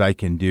as good as I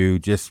can do,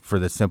 just for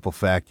the simple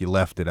fact you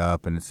left it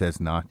up and it says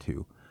not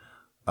to."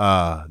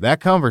 That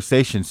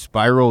conversation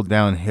spiraled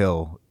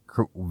downhill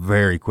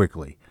very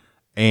quickly.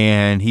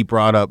 And he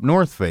brought up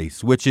North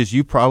Face, which, as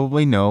you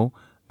probably know,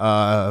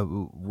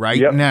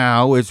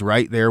 now is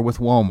right there with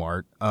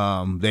Walmart.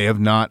 They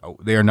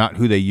are not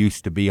who they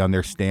used to be on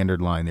their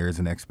standard line. There is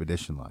an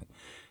expedition line.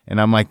 And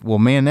I'm like, well,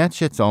 man, that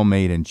shit's all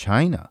made in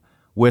China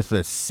with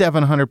a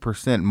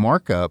 700%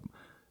 markup.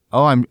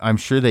 Oh, I'm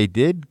sure they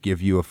did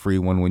give you a free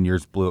one when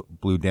yours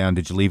blew down.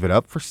 Did you leave it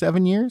up for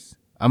 7 years?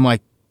 I'm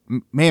like,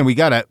 man, we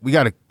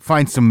gotta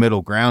find some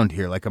middle ground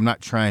here. Like, I'm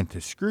not trying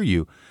to screw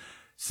you.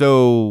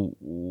 So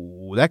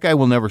that guy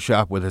will never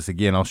shop with us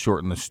again. I'll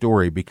shorten the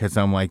story because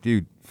I'm like,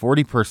 dude,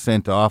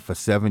 40% off a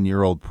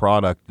 7-year-old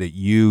product that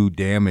you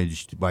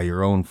damaged by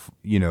your own,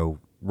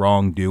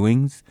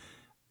 wrongdoings,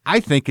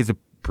 I think is a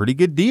pretty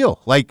good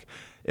deal. Like,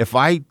 if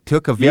I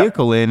took a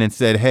vehicle in and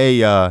said,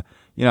 hey,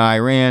 I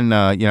ran,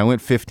 I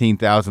went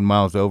 15,000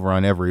 miles over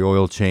on every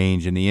oil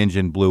change and the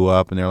engine blew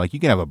up, and they're like, you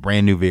can have a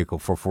brand new vehicle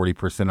for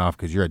 40% off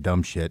because you're a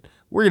dumb shit.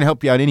 We're going to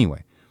help you out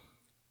anyway.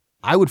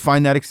 I would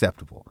find that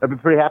acceptable. I'd be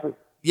pretty happy.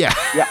 Yeah.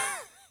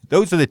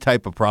 Those are the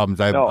type of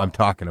problems I'm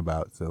talking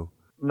about. So.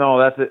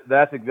 No,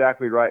 that's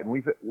exactly right. And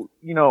we've,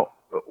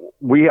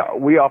 we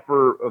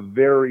offer a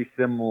very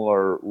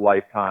similar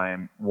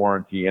lifetime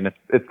warranty, and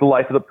it's the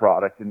life of the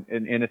product, and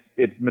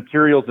it's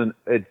materials and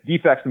it's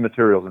defects in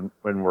materials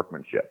and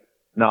workmanship.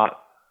 Not,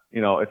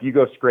 if you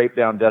go scrape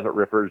down desert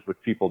rippers, which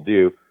people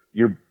do,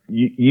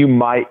 you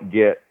might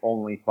get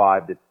only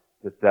 5 to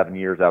 7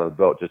 years out of the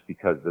boat just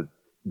because the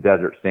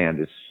desert sand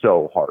is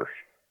so harsh.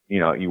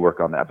 You work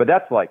on that, but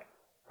that's like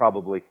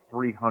probably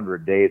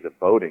 300 days of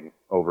boating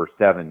over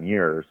 7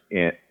 years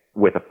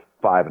with a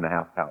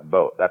 5.5 pound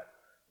boat. That's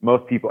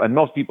most people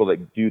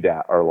that do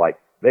that are like,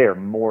 they are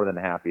more than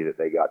happy that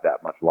they got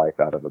that much life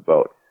out of a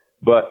boat.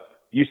 But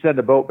you send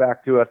a boat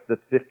back to us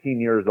that's 15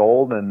 years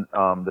old and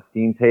the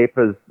steam tape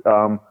has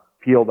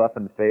peeled up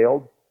and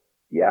failed.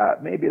 Yeah,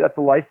 maybe that's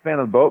the lifespan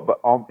of the boat,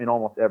 but in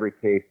almost every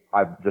case,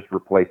 I've just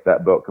replaced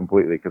that boat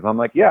completely because I'm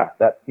like, yeah,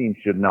 that steam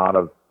should not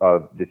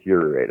have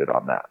deteriorated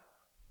on that.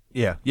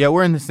 Yeah,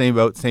 we're in the same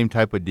boat, same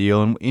type of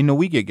deal, and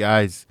we get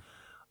guys,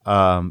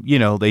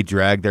 they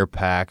drag their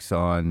packs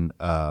on,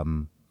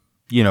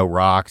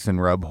 rocks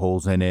and rub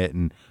holes in it,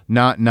 and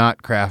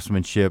not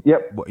craftsmanship,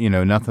 yep.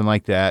 Nothing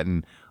like that,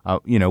 and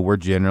we're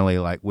generally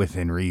like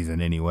within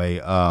reason anyway.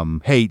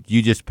 Hey,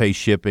 you just pay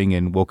shipping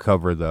and we'll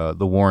cover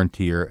the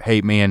warranty, or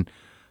hey man,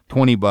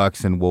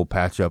 $20 and we'll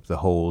patch up the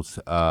holes.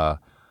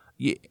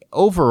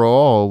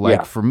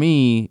 Overall, for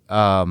me,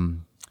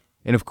 and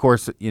of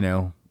course,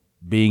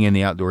 being in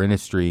the outdoor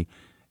industry,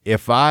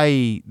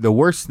 the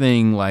worst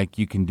thing like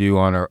you can do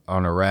on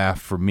a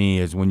raft for me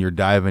is when you're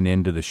diving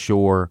into the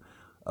shore,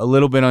 a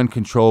little bit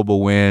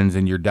uncontrollable winds,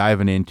 and you're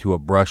diving into a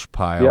brush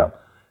pile.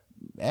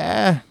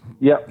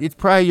 It's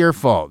probably your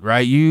fault,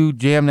 right? You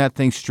jam that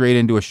thing straight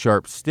into a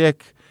sharp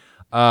stick.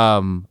 I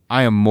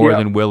am more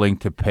than willing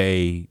to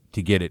pay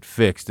to get it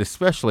fixed,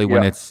 especially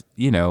when it's,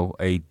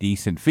 a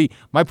decent fee.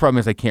 My problem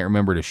is I can't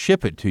remember to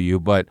ship it to you,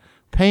 but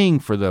paying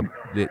for the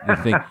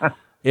thing.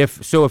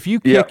 If you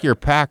kick your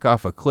pack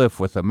off a cliff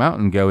with a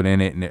mountain goat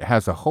in it and it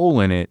has a hole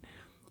in it,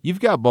 you've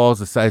got balls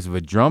the size of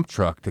a dump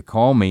truck to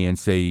call me and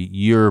say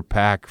your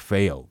pack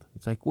failed.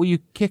 It's like, well, you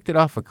kicked it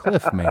off a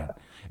cliff, man.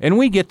 And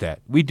we get that.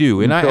 We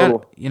do. And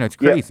it's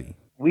crazy. Yeah,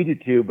 we do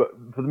too. But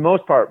for the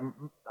most part,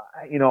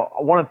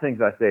 one of the things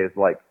I say is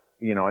like,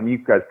 and you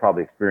guys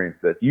probably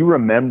experienced this. You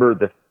remember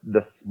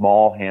the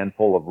small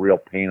handful of real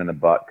pain in the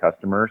butt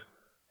customers.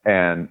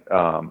 And,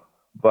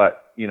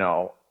 but,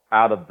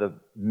 out of the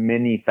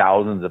many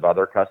thousands of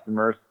other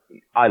customers,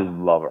 I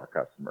love our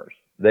customers.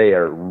 They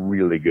are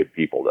really good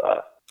people to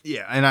us.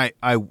 Yeah. And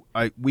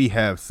we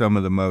have some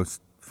of the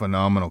most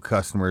phenomenal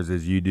customers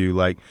as you do,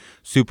 like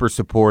super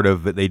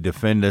supportive. They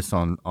defend us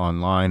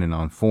online and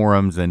on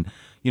forums. And,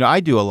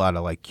 I do a lot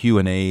of like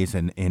Q&As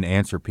and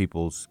answer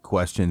people's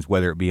questions,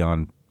 whether it be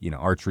on,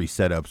 archery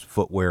setups,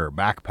 footwear, or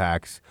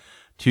backpacks,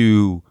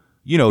 to,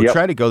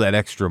 try to go that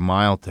extra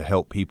mile to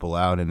help people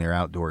out in their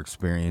outdoor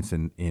experience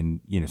and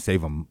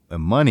save them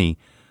money.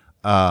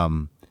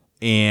 And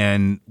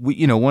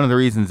we, one of the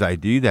reasons I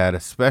do that,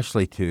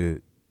 especially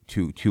to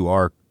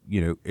our,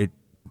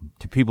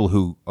 to people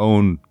who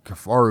own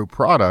Kifaru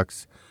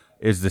products,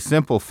 is the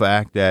simple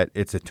fact that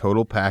it's a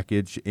total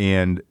package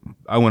and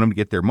I want them to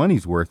get their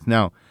money's worth.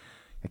 Now,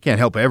 I can't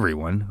help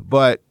everyone,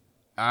 but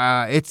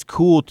it's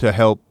cool to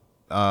help,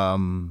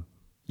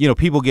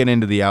 people get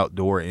into the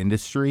outdoor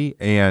industry,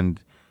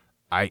 and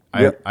I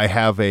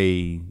have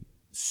a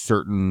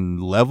certain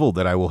level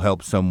that I will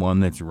help someone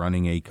that's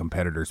running a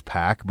competitor's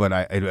pack, but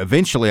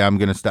eventually I'm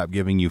going to stop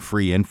giving you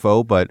free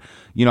info. But,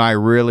 I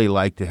really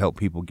like to help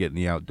people get in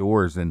the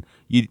outdoors, and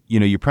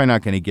you're probably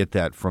not going to get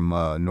that from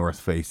North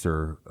Face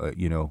or,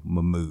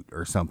 Mammut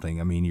or something.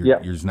 I mean,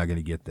 you're just not going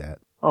to get that.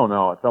 Oh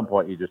no, at some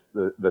point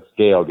the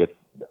scale gets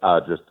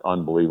just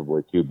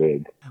unbelievably too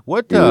big. You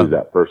lose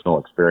that personal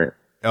experience.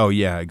 Oh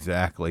yeah,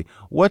 exactly.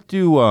 What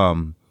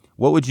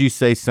would you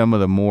say some of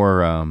the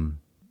more,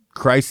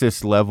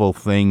 crisis level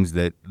things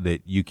that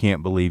you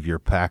can't believe your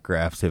pack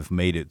rafts have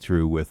made it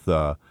through, with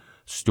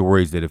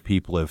stories that if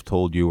people have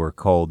told you or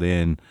called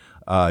in,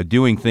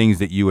 doing things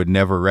that you would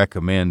never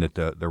recommend, that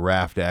the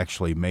raft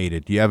actually made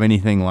it? Do you have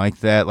anything like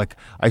that? Like,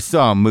 I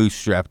saw a moose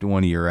strapped to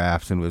one of your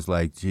rafts and was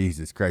like,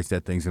 Jesus Christ,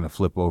 that thing's going to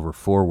flip over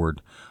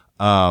forward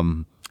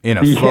in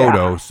a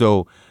photo.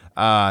 So,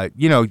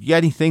 you got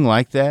anything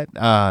like that?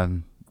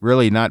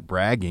 Really not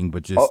bragging,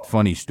 but just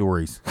funny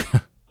stories.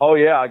 Oh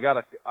yeah, I got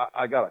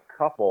a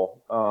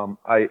couple. And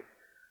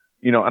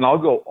I'll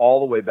go all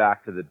the way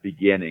back to the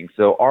beginning.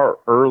 So our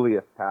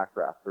earliest pack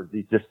rafts are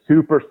these just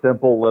super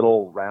simple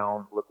little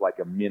round, look like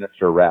a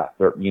miniature raft.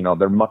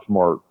 They're much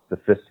more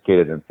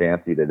sophisticated and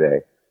fancy today.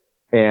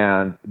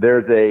 And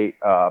there's a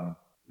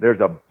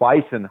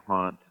bison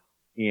hunt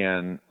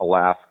in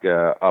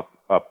Alaska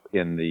up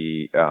in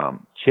the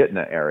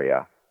Chitna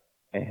area,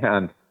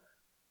 and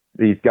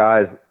these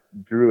guys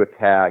drew a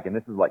tag, and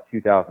this is like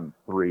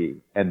 2003,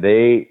 and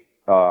they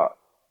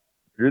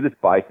drew this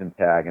bison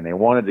tag, and they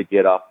wanted to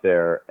get up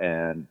there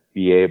and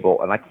be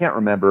able, and I can't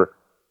remember,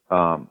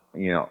 I'm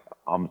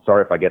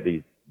sorry if I get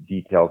these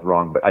details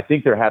wrong, but I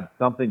think there had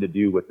something to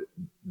do with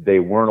they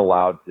weren't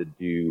allowed to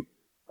do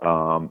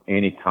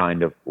any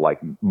kind of like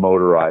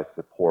motorized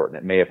support. And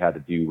it may have had to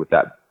do with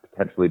that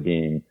potentially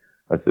being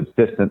a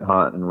subsistence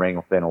hunt in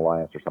Wrangell-St.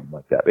 Elias or something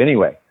like that. But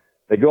anyway,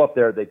 they go up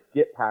there, they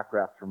get pack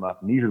rafts from us,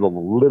 and these are the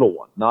little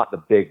ones, not the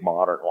big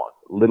modern ones,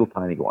 little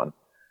tiny ones.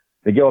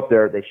 They go up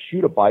there, they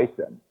shoot a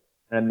bison,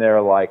 and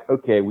they're like,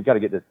 okay, we got to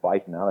get this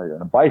bison out of here.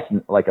 And a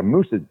bison, like a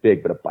moose is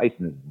big, but a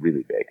bison is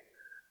really big.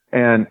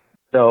 And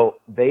so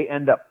they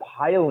end up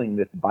piling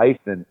this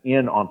bison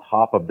in on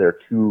top of their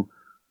two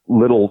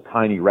little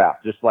tiny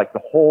rafts, just like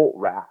the whole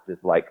raft is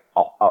like,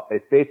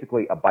 it's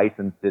basically a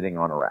bison sitting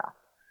on a raft.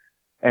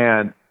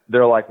 And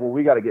they're like, well,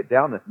 we got to get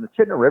down this. And the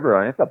Chitna River,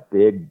 I mean, it's a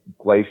big,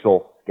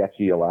 glacial,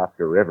 sketchy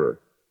Alaska river.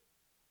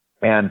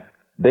 And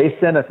they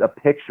sent us a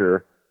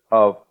picture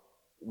of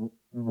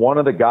one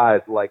of the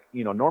guys, like,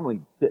 you know,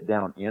 normally sit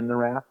down in the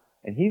raft,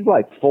 and he's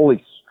like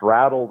fully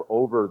straddled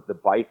over the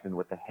bison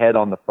with the head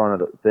on the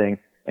front of the thing.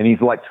 And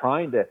he's like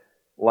trying to,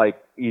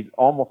 like, he's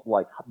almost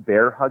like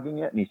bear hugging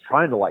it, and he's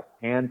trying to like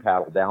hand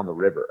paddle down the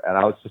river. And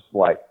I was just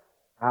like,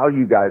 how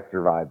you guys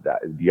survived that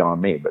is beyond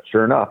me. But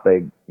sure enough,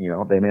 they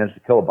managed to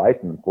kill a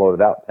bison and float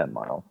it out 10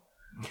 miles.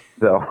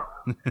 So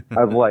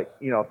I was like,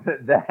 you know,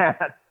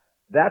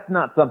 that's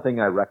not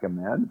something I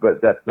recommend,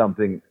 but that's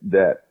something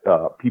that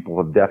people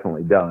have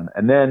definitely done.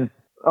 And then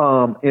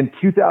in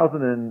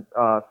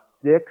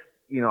 2006,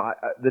 you know,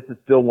 this is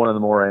still one of the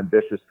more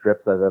ambitious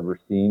trips I've ever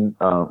seen.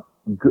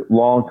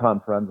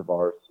 Longtime friends of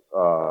ours,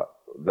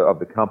 of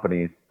the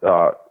companies,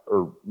 are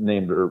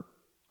named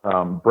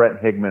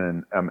Brent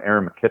Higman and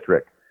Aaron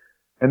McKittrick.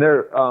 And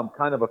they're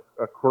kind of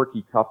a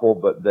quirky couple,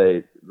 but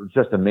they're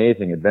just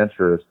amazing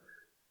adventurers.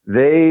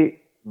 They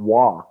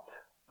walked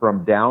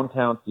from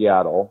downtown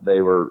Seattle.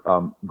 They were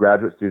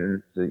graduate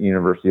students at the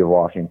University of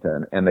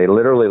Washington, and they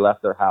literally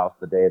left their house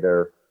the day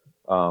their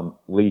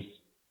lease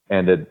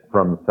ended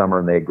from the summer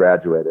and they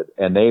graduated.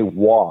 And they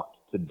walked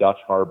to Dutch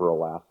Harbor,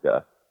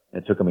 Alaska,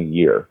 and it took them a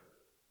year.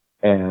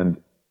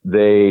 And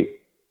they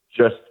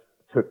just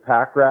took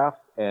pack rafts,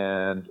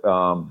 and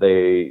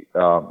they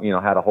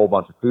had a whole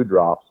bunch of food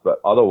drops,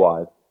 but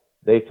otherwise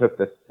they took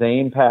the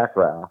same pack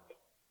raft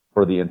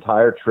for the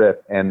entire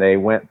trip, and they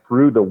went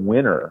through the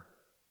winter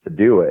to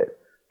do it.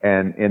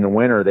 And in the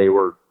winter, they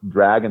were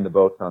dragging the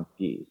boats on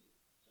skis,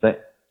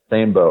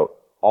 same boat,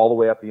 all the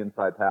way up the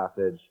Inside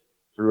Passage,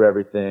 through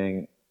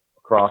everything,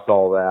 across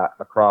all that,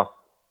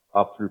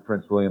 up through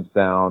Prince William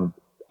Sound,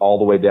 all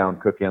the way down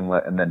Cook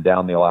Inlet, and then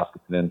down the Alaska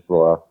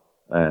Peninsula,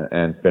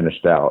 and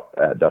finished out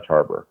at Dutch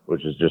Harbor,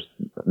 which is just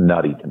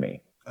nutty to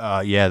me.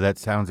 Yeah, that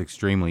sounds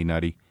extremely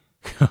nutty.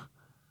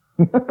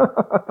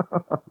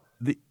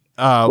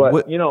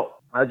 But, you know,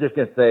 I was just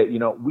going to say, you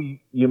know,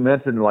 you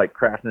mentioned like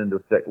crashing into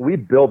a stick. We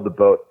build the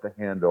boats to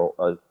handle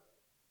an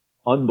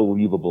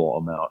unbelievable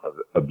amount of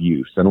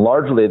abuse. And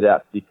largely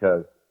that's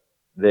because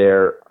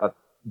they're a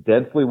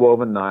densely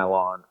woven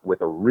nylon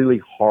with a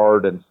really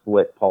hard and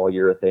slick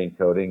polyurethane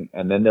coating.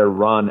 And then they're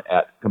run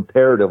at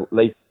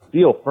they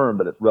feel firm,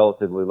 but it's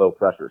relatively low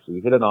pressure. So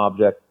you hit an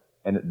object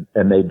and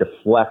they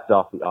deflect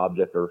off the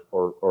object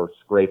or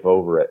scrape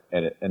over it.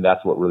 And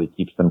that's what really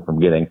keeps them from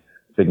getting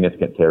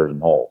significant tears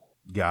and holes.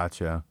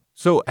 Gotcha.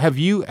 So have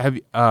you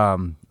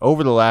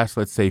over the last,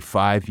 let's say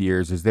 5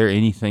 years, is there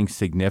anything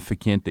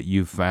significant that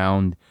you've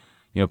found,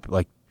 you know,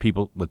 like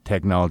people with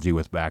technology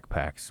with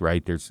backpacks,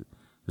 right? There's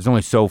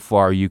only so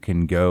far you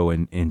can go,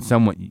 and in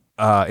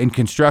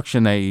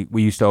construction,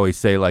 we used to always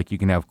say, like, you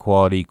can have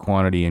quality,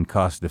 quantity, and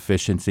cost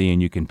efficiency,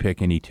 and you can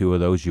pick any two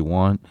of those you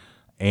want.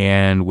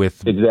 And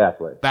with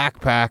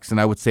backpacks, and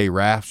I would say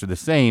rafts are the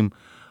same,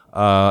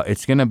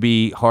 it's going to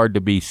be hard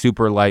to be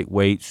super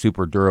lightweight,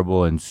 super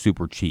durable, and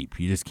super cheap.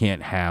 You just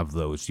can't have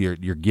those. You're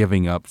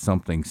giving up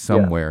something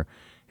somewhere.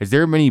 Yeah. Is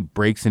there many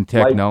breaks in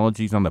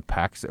technologies on the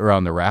packs or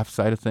on the raft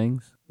side of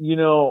things? You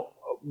know,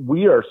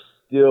 we are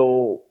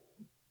still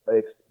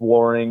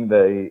exploring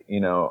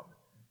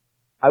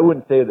I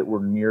wouldn't say that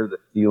we're near the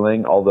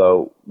ceiling,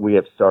 although we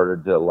have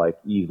started to like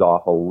ease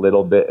off a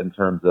little bit in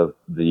terms of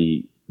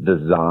the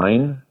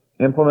design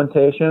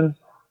implementation.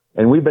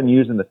 And we've been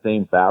using the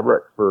same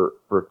fabric for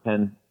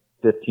 10,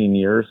 15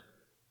 years.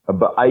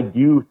 But I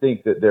do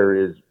think that there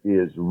is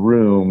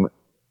room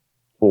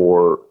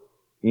for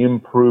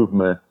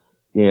improvement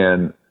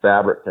in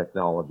fabric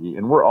technology.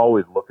 And we're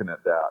always looking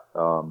at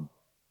that.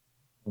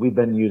 We've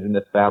been using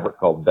this fabric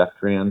called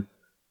Vectran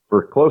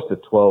for close to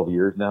 12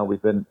 years now.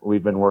 We've been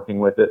working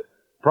with it.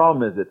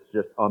 Problem is it's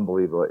just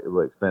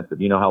unbelievably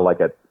expensive. You know how like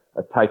a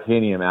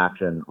titanium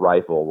action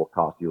rifle will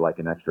cost you like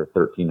an extra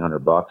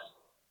 $1,300.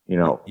 You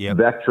know, yep.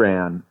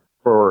 Vectran,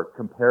 for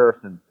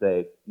comparison's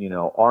sake, you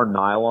know, our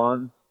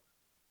nylons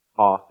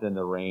cost in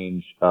the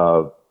range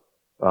of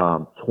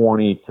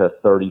 $20 to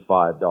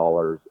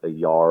 $35 a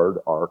yard.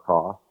 Our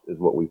cost is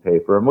what we pay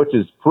for them, which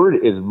is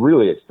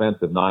really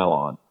expensive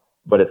nylon,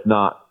 but it's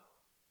not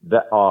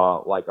that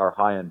like our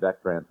high-end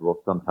Vectrans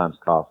will sometimes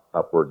cost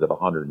upwards of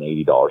 $180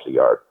 a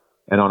yard.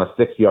 And on a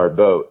 6-yard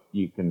boat,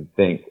 you can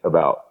think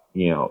about,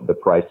 you know, the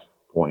price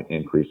point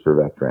increase for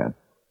Vectran.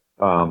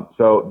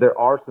 So there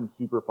are some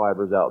super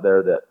fibers out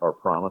there that are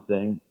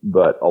promising,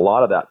 but a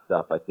lot of that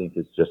stuff I think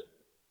is just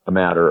a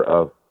matter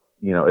of,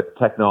 it's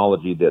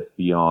technology that's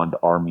beyond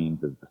our means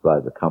as the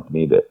size of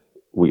company that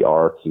we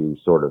are to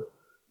sort of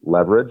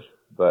leverage.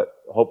 But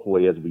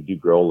hopefully as we do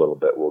grow a little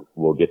bit,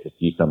 we'll get to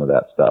see some of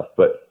that stuff.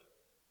 But,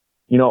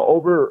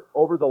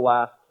 over the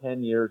last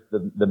 10 years,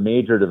 the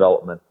major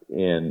developments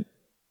in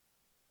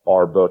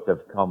our boats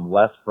have come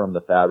less from the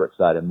fabric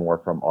side and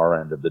more from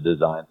our end of the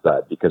design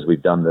side, because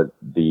we've done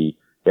the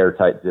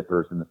airtight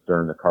zippers in the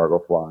stern, the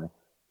cargo fly.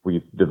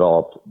 We've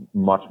developed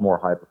much more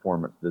high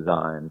performance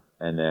designs,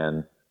 and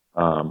then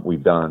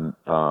we've kind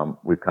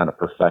of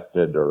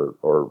perfected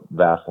or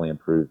vastly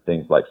improved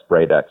things like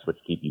spray decks, which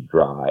keep you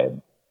dry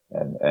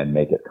and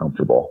make it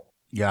comfortable.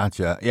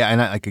 Gotcha. Yeah,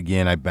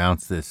 and I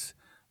bounce this.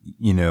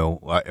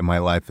 My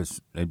life is,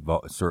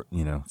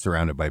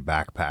 surrounded by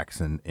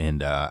backpacks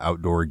and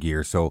outdoor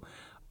gear. So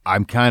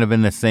I'm kind of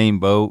in the same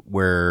boat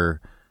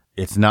where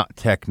it's not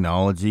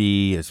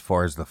technology as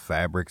far as the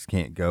fabrics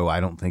can't go.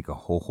 I don't think a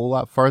whole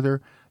lot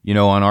farther,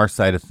 on our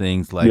side of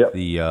things, like Yep.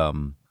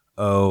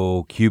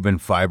 the Cuban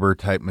fiber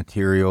type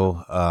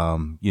material,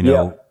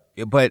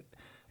 but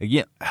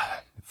again,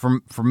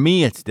 for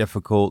me, it's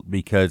difficult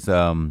because,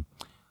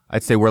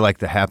 I'd say we're like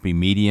the happy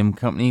medium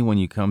company when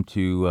you come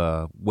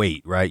to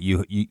weight, right?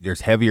 You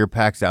there's heavier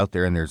packs out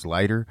there and there's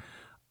lighter.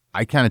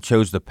 I kind of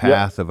chose the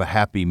path of a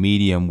happy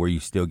medium where you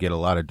still get a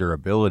lot of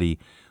durability.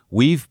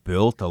 We've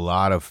built a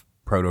lot of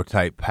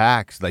prototype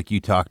packs like you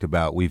talked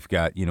about. We've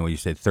got, you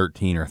said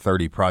 13 or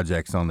 30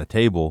 projects on the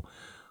table.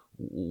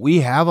 We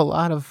have a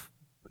lot of,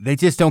 they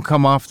just don't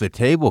come off the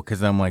table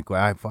because I'm like,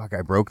 well,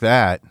 I broke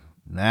that.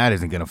 That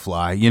isn't going to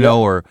fly,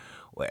 or...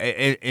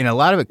 And a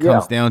lot of it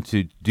comes down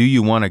to, do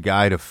you want a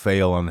guy to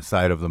fail on the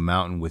side of the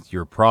mountain with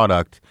your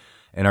product?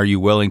 And are you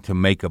willing to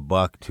make a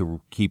buck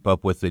to keep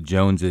up with the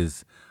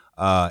Joneses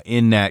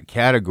in that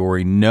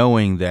category,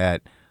 knowing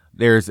that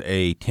there's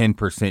a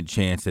 10%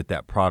 chance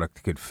that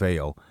product could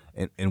fail?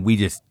 And we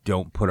just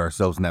don't put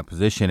ourselves in that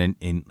position.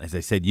 And as I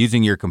said,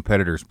 using your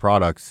competitors'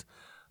 products,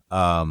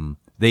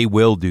 they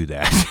will do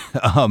that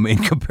in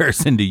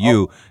comparison to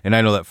you. And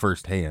I know that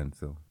firsthand.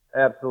 So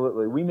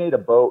Absolutely. We made a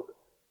boat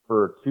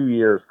for 2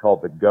 years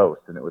called the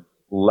Ghost, and it was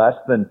less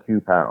than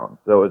 2 pounds.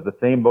 So it was the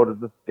same boat as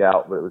the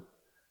Scout,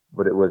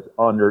 but it was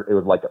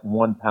like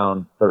 1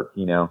 pound,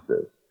 13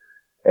 ounces.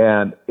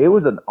 And it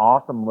was an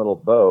awesome little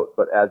boat,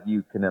 but as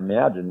you can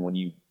imagine, when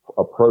you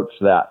approach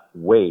that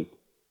weight,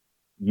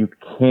 you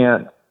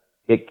can't,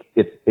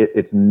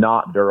 it's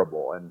not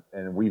durable.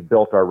 And we've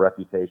built our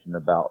reputation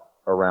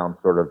around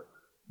sort of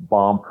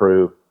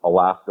bomb-proof,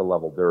 Alaska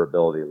level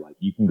durability. Like,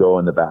 you can go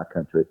in the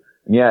backcountry.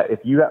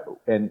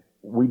 And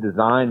we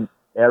design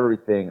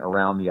everything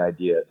around the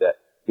idea that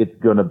it's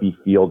going to be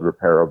field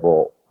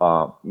repairable.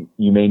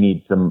 You may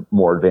need some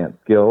more advanced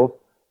skills,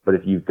 but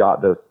if you've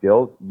got those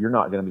skills, you're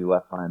not going to be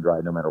left high and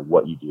dry no matter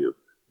what you do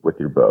with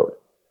your boat.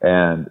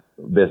 And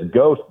this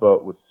Ghost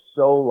boat was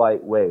so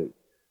lightweight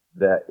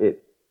that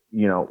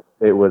you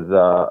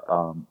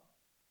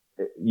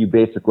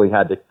basically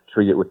had to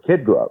treat it with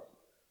kid gloves.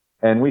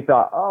 And we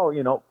thought,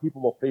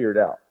 people will figure it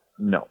out.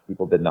 No,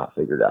 people did not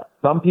figure it out.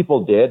 Some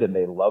people did, and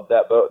they loved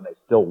that boat, and they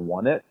still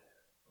want it.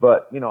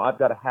 But, I've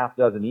got a half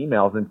dozen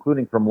emails,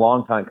 including from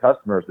longtime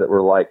customers that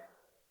were like,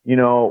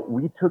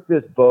 we took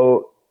this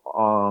boat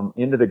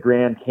into the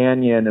Grand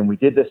Canyon, and we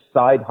did this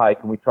side hike,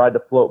 and we tried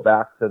to float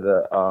back to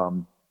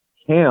the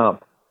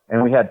camp,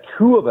 and we had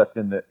 2 of us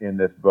in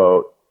this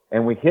boat,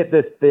 and we hit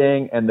this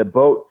thing, and the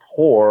boat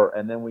tore,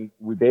 and then we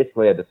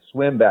basically had to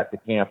swim back to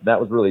camp. And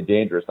that was really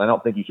dangerous. I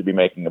don't think you should be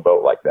making a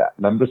boat like that.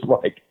 And I'm just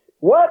like,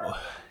 what?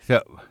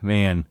 So,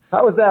 man,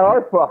 how is that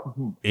our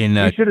problem?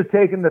 You should have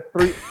taken the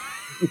 3.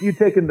 If you'd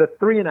taken the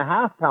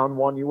 3.5 pound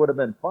one, you would have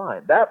been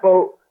fine. That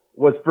boat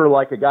was for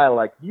like a guy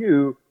like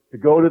you to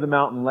go to the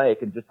mountain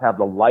lake and just have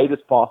the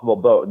lightest possible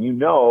boat.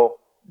 And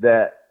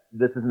that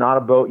this is not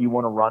a boat you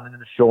want to run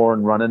into shore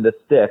and run into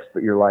sticks,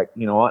 but you're like,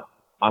 you know what?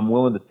 I'm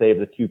willing to save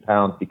the 2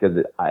 pounds because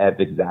I have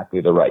exactly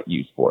the right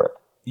use for it.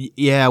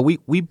 Yeah,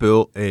 we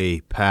built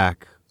a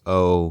pack,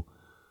 I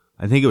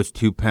think it was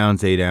 2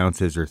 pounds, 8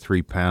 ounces or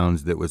 3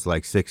 pounds that was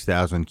like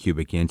 6,000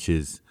 cubic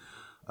inches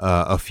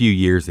a few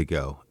years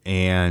ago.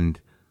 And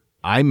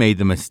I made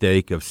the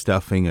mistake of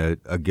stuffing an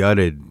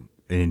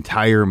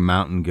entire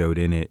mountain goat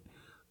in it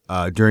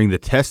during the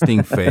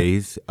testing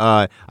phase.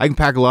 I can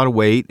pack a lot of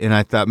weight, and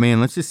I thought, man,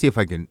 let's just see if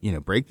I can,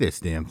 break this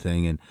damn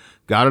thing. And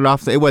got it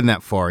off. It wasn't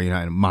that far,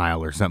 a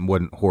mile or something.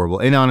 Wasn't horrible.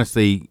 And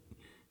honestly,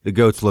 the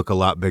goats look a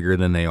lot bigger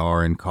than they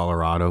are in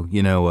Colorado.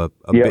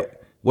 Bit.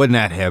 Wasn't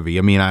that heavy.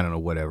 I mean, I don't know,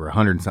 whatever,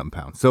 100 and something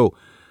pounds. So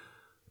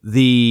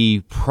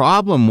the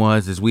problem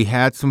is we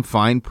had some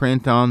fine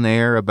print on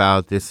there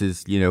about this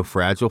is,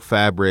 fragile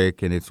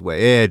fabric, and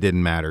it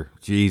didn't matter.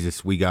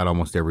 Jesus, we got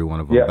almost every one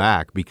of them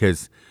back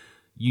because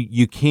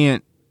you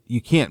can't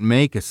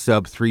make a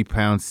sub 3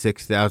 pound,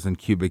 6,000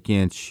 cubic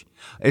inch.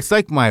 It's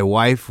like my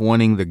wife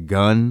wanting the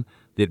gun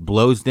that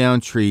blows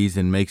down trees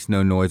and makes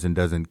no noise and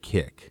doesn't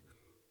kick.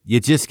 You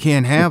just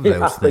can't have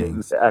those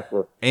things.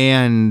 Exactly.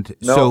 And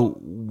so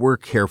we're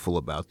careful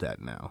about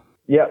that now.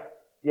 Yeah.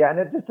 Yeah. And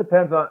it just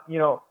depends on,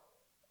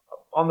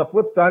 on the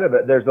flip side of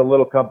it, there's a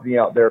little company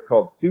out there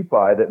called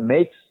Supai that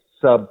makes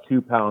sub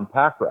 2 pound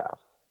pack rafts,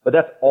 but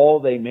that's all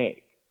they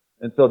make.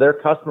 And so their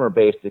customer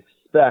base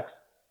expects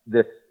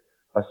this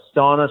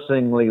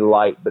astonishingly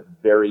light but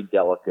very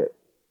delicate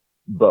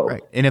boat.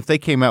 Right. And if they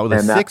came out with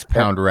a 6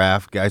 pound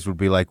raft, guys would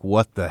be like,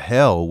 what the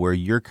hell, where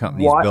your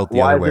company's built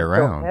the other way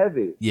around. So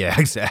heavy? Yeah,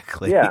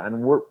 exactly. Yeah.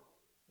 And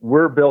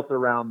we're built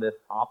around this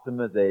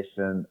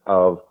optimization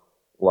of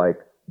like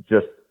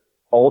just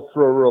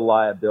ultra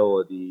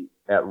reliability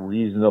at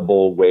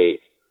reasonable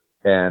weight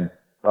and,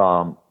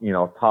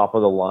 top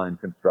of the line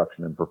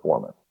construction and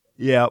performance.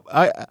 Yeah.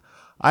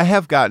 I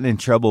have gotten in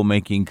trouble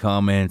making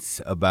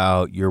comments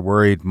about you're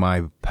worried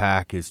my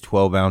pack is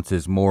 12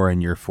 ounces more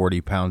and you're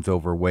 40 pounds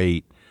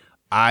overweight.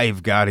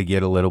 I've got to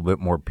get a little bit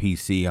more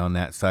PC on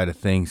that side of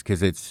things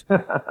because it's,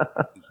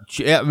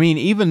 I mean,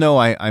 even though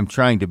I'm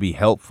trying to be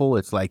helpful,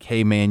 it's like,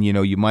 hey, man,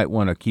 you might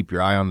want to keep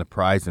your eye on the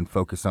prize and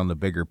focus on the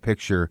bigger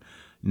picture,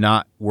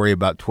 not worry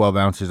about 12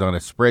 ounces on a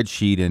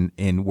spreadsheet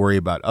and worry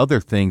about other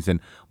things.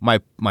 And my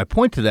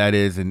point to that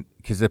is, and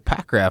because the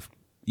pack raft,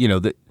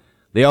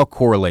 they all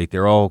correlate.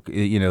 They're all,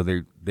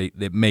 they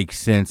make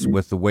sense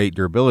with the weight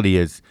durability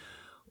is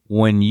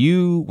when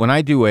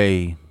I do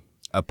a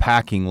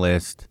packing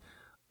list,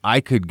 I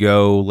could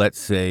go, let's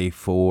say,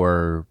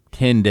 for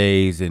 10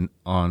 days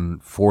on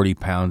 40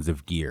 pounds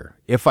of gear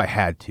if I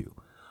had to.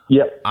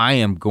 Yep. I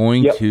am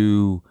going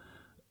to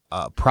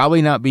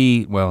probably not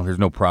be, well, there's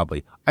no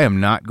probably. I am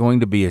not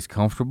going to be as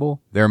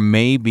comfortable. There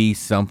may be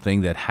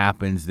something that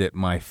happens that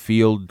my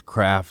field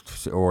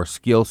craft or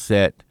skill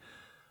set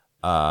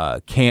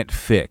can't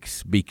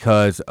fix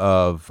because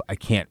of I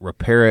can't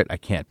repair it, I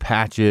can't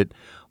patch it,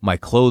 my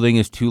clothing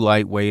is too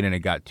lightweight and it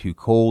got too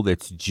cold.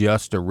 It's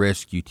just a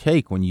risk you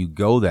take when you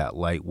go that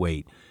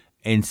lightweight.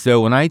 And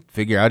so when I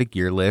figure out a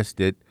gear list,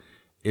 it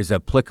is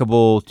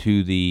applicable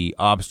to the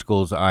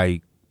obstacles I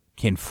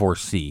can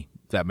foresee,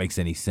 if that makes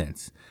any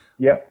sense.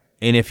 Yeah.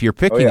 And if you're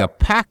picking a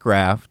pack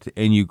raft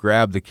and you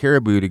grab the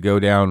Caribou to go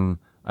down,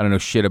 I don't know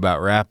shit about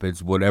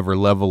rapids, whatever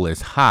level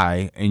is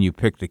high, and you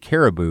pick the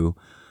Caribou,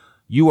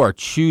 you are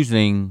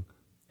choosing,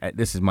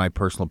 this is my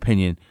personal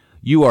opinion,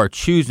 you are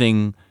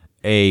choosing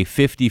a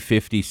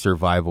 50-50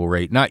 survival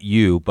rate. Not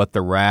you, but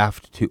the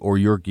raft or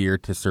your gear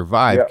to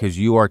survive because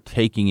you are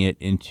taking it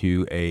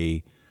into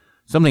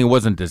something it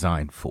wasn't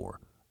designed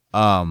for.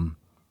 And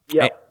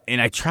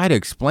I try to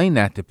explain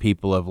that to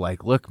people of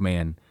like, look,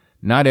 man,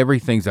 not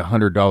everything's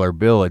 $100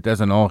 bill. It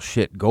doesn't all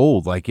shit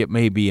gold. Like it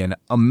may be an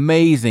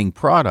amazing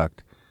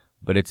product,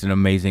 but it's an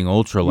amazing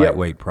ultra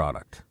lightweight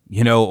product,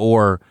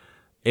 or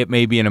it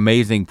may be an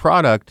amazing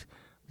product,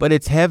 but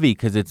it's heavy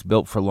because it's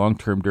built for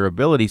long-term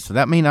durability. So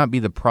that may not be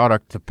the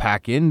product to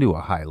pack into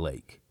a high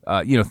lake.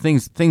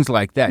 Things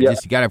like that.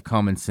 Just you got to have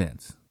common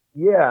sense.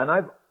 Yeah, and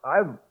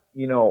I've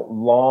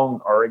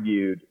long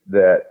argued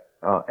that,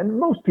 and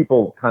most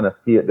people kind of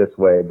see it this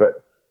way,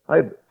 but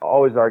I've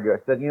always argued.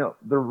 I said,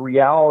 the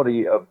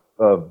reality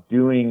of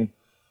doing,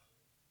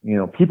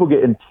 people get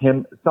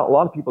a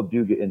lot of people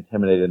do get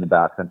intimidated in the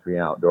backcountry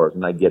outdoors,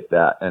 and I get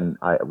that, and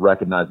I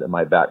recognize that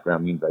my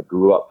background means I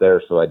grew up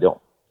there, so I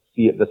don't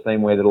see it the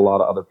same way that a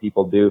lot of other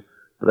people do.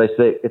 But I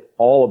say it's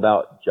all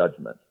about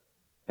judgment,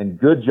 and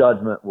good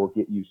judgment will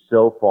get you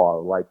so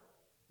far. Like,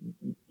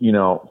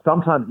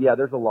 sometimes,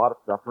 there's a lot of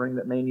suffering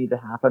that may need to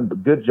happen,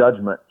 but good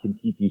judgment can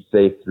keep you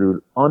safe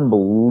through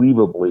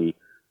unbelievably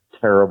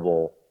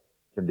terrible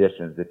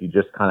conditions if you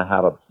just kind of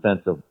have a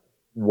sense of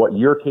what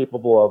you're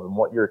capable of and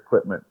what your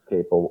equipment's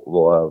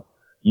capable of.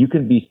 You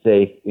can be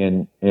safe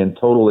in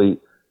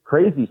totally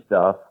crazy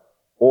stuff.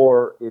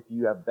 Or if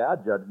you have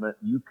bad judgment,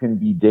 you can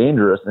be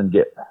dangerous and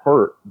get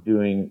hurt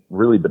doing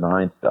really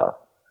benign stuff.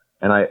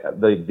 And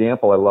the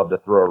example I love to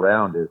throw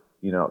around is,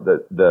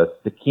 the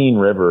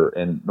Stikine River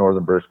in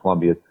northern British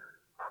Columbia is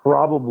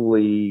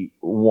probably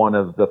one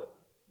of the,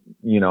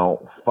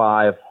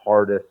 5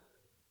 hardest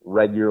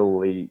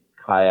regularly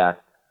kayaked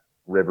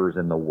rivers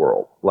in the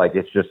world. Like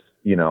it's just,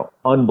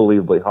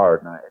 unbelievably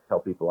hard. And I tell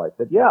people, I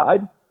said,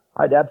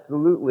 I'd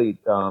absolutely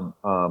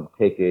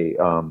take a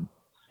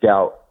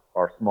Scout,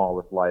 our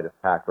smallest, lightest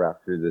pack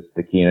raft through this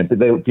Stikine.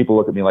 And people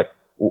look at me like,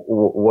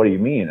 what do you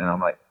mean? And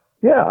I'm like,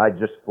 I'd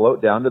just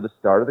float down to the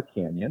start of the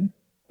canyon,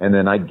 and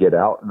then I'd get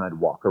out and I'd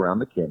walk around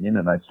the canyon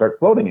and I'd start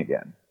floating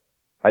again.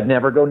 I'd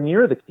never go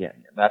near the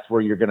canyon. That's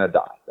where you're going to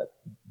die.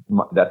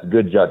 That's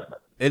good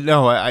judgment.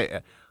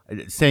 I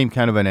same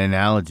kind of an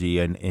analogy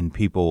in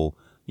people,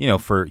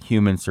 for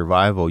human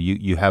survival,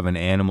 you have an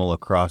animal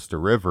across the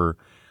river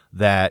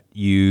that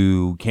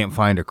you can't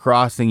find a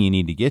crossing, you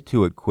need to get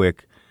to it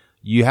quick.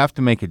 You have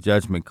to make a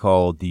judgment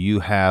call. Do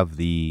you have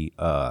the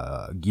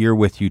gear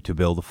with you to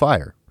build a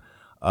fire?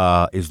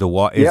 Is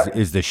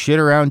the shit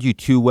around you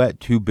too wet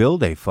to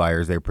build a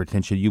fire? Is there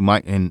potential you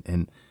might,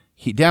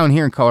 down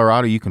here in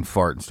Colorado, you can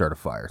fart and start a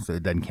fire, so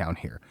it doesn't count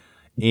here.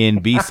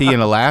 In BC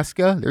and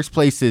Alaska, there's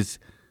places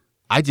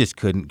I just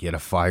couldn't get a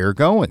fire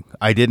going.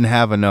 I didn't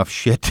have enough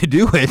shit to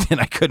do it,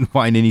 and I couldn't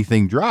find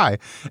anything dry.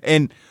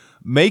 And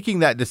making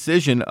that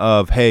decision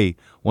of, hey,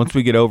 once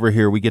we get over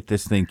here, we get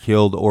this thing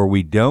killed or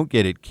we don't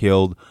get it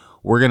killed,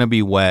 we're going to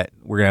be wet.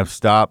 We're going to have to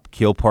stop,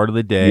 kill part of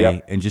the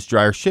day, and just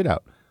dry our shit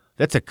out.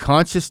 That's a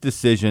conscious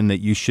decision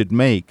that you should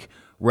make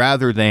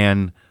rather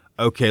than,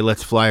 okay,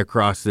 let's fly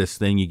across this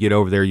thing. You get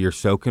over there, you're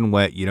soaking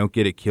wet. You don't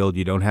get it killed.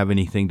 You don't have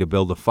anything to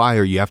build a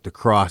fire. You have to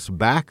cross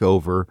back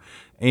over,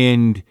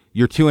 and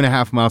you're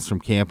 2.5 miles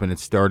from camp, and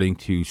it's starting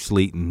to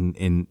sleet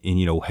and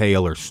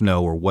hail or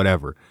snow or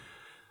whatever.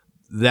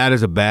 That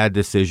is a bad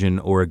decision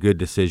or a good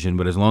decision,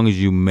 but as long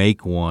as you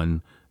make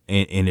one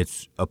and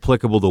it's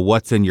applicable to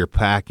what's in your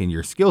pack and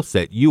your skill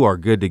set, you are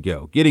good to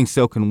go. Getting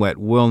soaking wet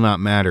will not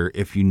matter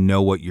if you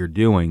know what you're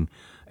doing.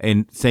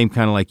 And same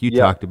kind of like you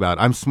talked about,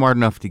 I'm smart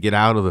enough to get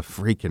out of the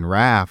freaking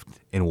raft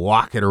and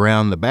walk it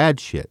around the bad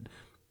shit.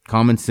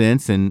 Common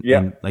sense and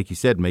like you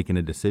said, making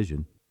a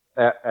decision.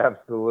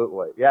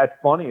 Absolutely. Yeah, it's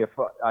funny if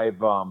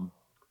I've,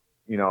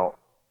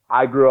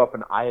 I grew up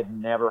and I had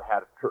never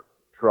had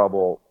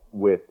trouble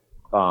with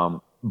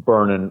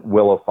burning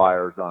willow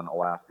fires on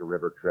Alaska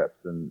river trips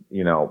and,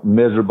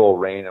 miserable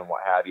rain and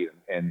what have you.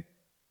 And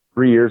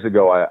 3 years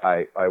ago,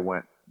 I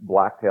went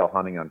blacktail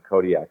hunting on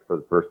Kodiak for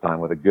the first time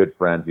with a good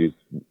friend who's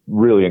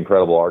really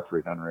incredible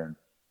archery hunter.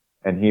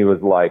 And he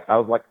was like, I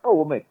was like, oh,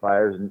 we'll make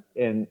fires.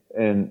 And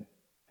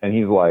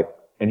he's like,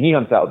 and he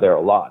hunts out there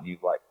a lot. And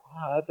he's like,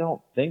 I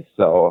don't think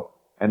so.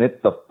 And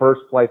it's the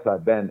first place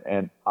I've been.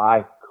 And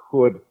I'm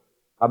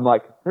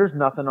like, there's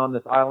nothing on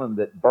this island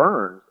that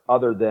burns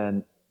other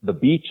than the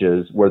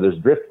beaches where there's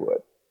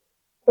driftwood.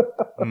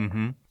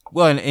 Mm-hmm.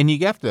 Well, and you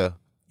have to,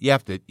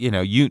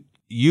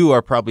 you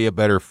are probably a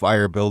better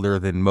fire builder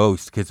than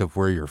most because of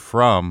where you're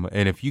from.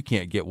 And if you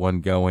can't get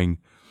one going,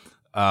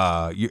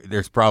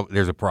 there's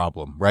a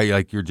problem, right?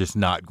 Like you're just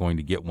not going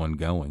to get one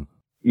going.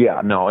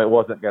 Yeah, no, it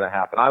wasn't going to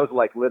happen. I was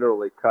like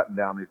literally cutting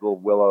down these little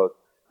willows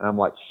and I'm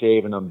like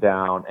shaving them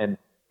down. And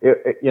I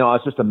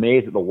was just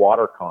amazed at the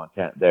water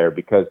content there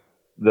because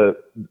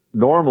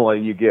normally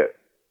you get,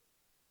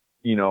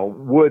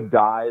 wood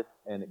dies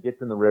and it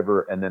gets in the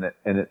river and then it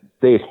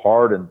stays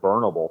hard and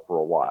burnable for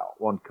a while.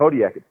 Well, in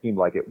Kodiak, it seemed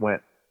like it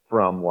went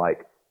from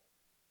like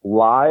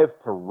live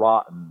to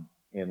rotten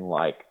in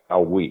like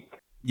a week.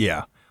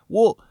 Yeah.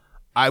 Well,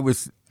 I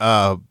was,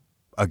 a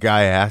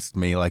guy asked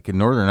me like in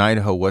Northern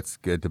Idaho, what's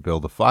good to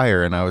build a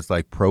fire? And I was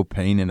like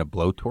propane and a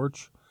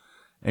blowtorch.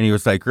 And he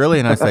was like, really?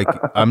 And I was like,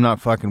 I'm not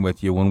fucking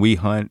with you. When we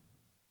hunt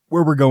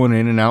where we're going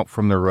in and out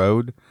from the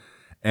road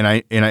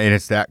and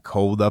it's that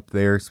cold up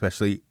there,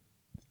 especially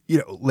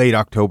late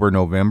October,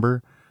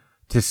 November.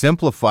 To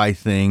simplify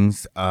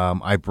things,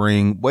 I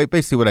bring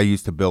basically what I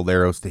use to build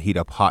arrows to heat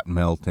up hot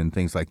melt and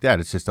things like that.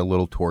 It's just a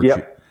little torch.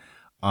 Yep.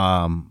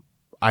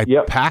 I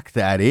pack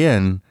that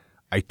in,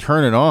 I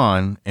turn it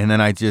on, and then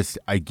I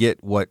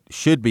get what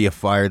should be a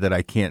fire that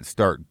I can't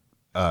start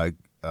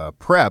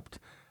prepped,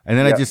 and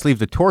then I just leave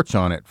the torch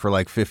on it for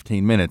like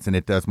 15 minutes, and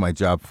it does my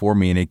job for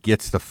me, and it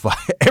gets the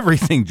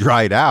everything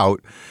dried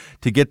out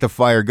to get the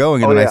fire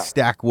going, and then I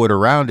stack wood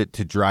around it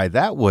to dry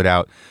that wood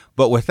out.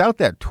 But without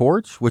that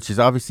torch, which is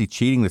obviously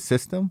cheating the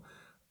system,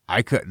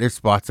 there's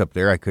spots up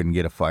there I couldn't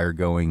get a fire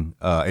going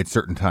at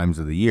certain times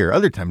of the year.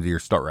 Other times of the year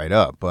start right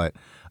up. But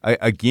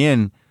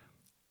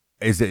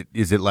is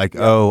it like,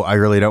 I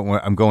really don't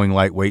want, I'm going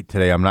lightweight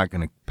today, I'm not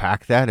going to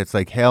pack that? It's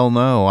like, hell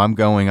no, I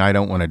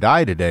don't want to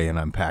die today, and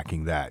I'm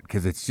packing that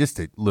because it's just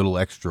a little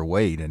extra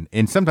weight.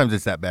 And sometimes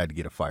it's that bad to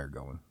get a fire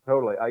going.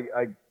 Totally.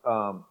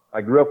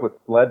 I grew up with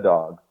sled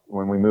dogs.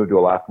 When we moved to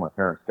Alaska, my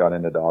parents got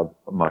into dog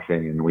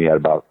mushing, and we had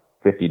about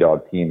 50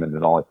 dog team in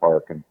Denali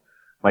Park. And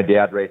my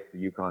dad raced the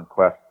Yukon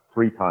Quest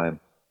 3 times.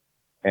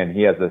 And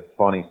he has this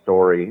funny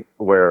story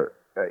where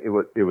it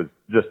was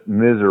just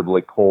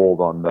miserably cold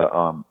on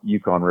the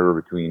Yukon River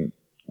between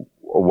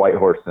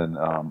Whitehorse and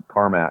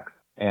Carmack.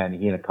 And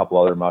he and a couple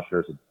other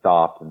mushers had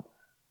stopped. And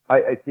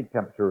I think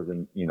temperature was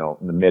in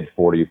the mid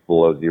 40s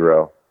below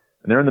zero.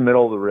 And they're in the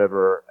middle of the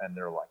river and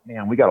they're like,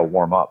 man, we got to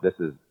warm up. This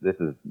is,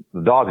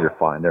 the dogs are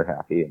fine. They're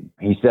happy. And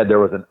he said there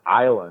was an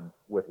island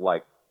with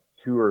like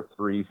 2 or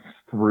 3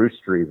 spruce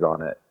trees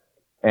on it.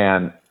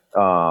 And,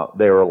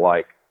 they were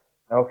like,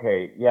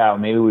 okay, yeah,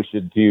 maybe we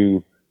should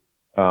do,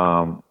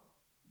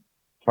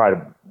 try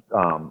to,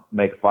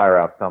 make a fire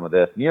out of some of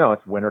this.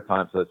 It's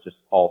wintertime, so it's just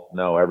all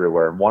snow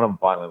everywhere. And one of them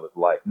finally was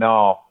like,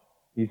 no,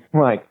 he's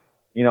like,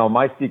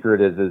 my secret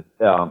is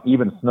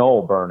even snow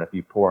will burn if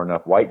you pour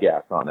enough white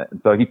gas on it.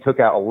 And so he took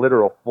out a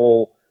literal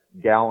full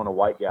gallon of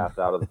white gas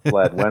out of the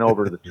sled, went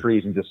over to the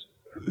trees and just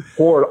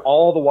poured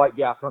all the white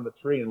gas on the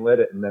tree and lit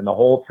it. And then the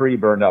whole tree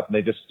burned up and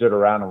they just stood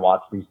around and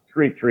watched these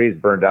 3 trees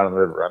burn down in the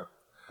river.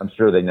 I'm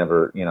sure they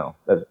never,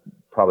 that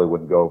probably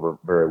wouldn't go over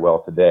very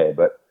well today,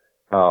 but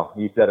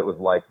he said it was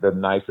like the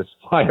nicest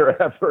fire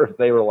ever.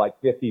 They were like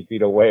 50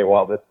 feet away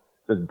while this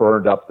just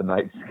burned up the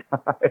night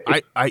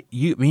sky.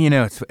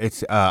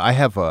 I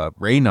have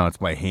Raynaud's.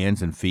 My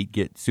hands and feet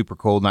get super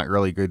cold, not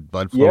really good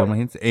blood flow in my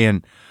hands.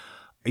 And,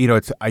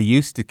 I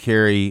used to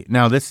carry,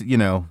 now this,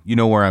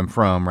 where I'm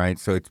from, right?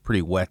 So it's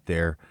pretty wet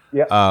there.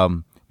 Yeah.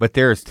 But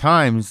there's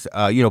times,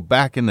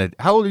 back in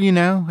how old are you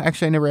now?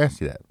 Actually, I never asked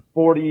you that.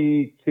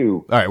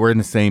 42. All right, we're in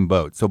the same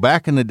boat. So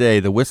back in the day,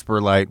 the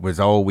Whisper Light was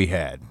all we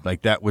had.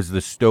 Like that was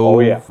the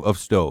stove of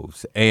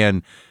stoves.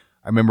 And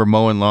I remember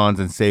mowing lawns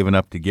and saving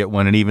up to get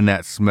one. And even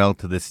that smell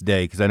to this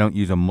day, because I don't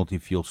use a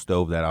multi-fuel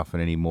stove that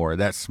often anymore,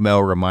 that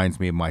smell reminds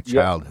me of my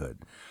childhood.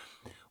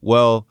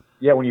 Well,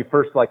 yeah, when you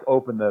first like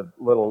open the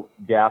little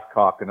gas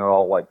cock and it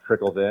all like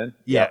trickles in.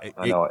 Yeah,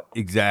 I know it.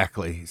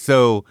 Exactly.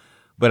 So,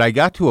 but I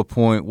got to a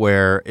point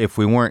where if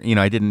we weren't,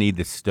 I didn't need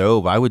the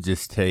stove, I would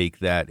just take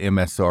that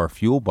MSR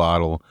fuel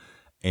bottle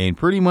and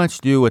pretty much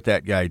do what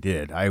that guy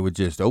did. I would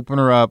just open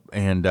her up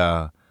and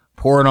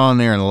pour it on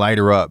there and light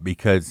her up,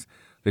 because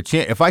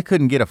if I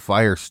couldn't get a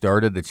fire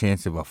started, the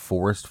chance of a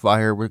forest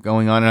fire was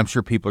going on, and I'm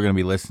sure people are going to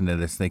be listening to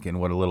this thinking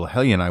what a little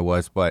hellion I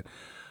was, but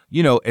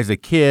as a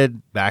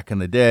kid back in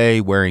the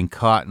day, wearing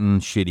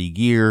cotton, shitty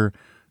gear,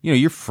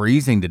 you're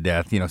freezing to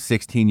death,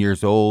 16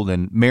 years old.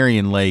 And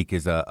Marion Lake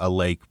is a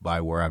lake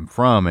by where I'm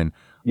from. And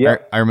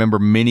I remember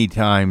many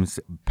times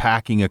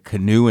packing a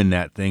canoe in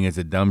that thing as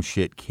a dumb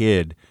shit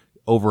kid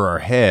over our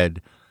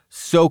head,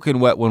 soaking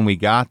wet when we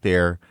got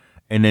there,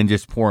 and then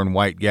just pouring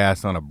white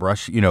gas on a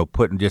brush,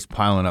 just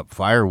piling up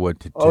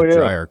firewood to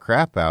dry our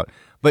crap out.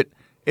 But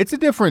it's a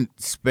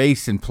different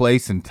space and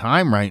place and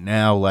time right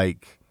now.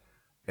 Like,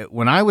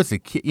 when I was a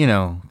kid,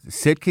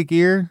 Sitka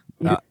gear,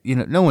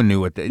 no one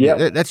knew what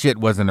that shit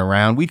wasn't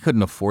around. We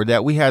couldn't afford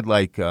that. We had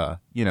like,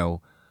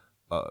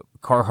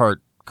 Carhartt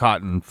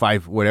cotton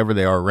whatever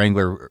they are,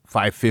 Wrangler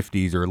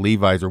 550s or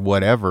Levi's or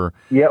whatever.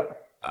 Yep.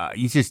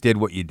 You just did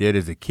what you did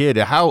as a kid.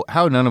 How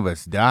none of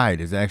us died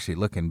is actually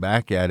looking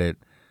back at it.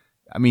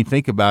 I mean,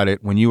 think about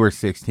it. When you were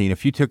 16,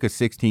 if you took a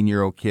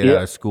 16-year-old kid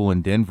out of school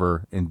in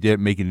Denver and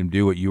making him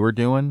do what you were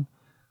doing,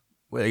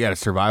 well, they got a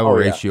survival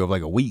ratio of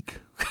like a week.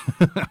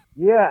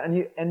 Yeah,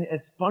 and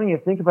it's funny you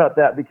think about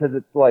that, because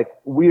it's like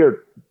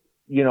we're,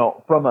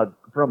 from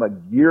a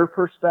gear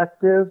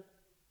perspective,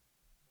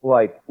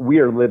 like we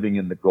are living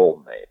in the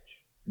golden age,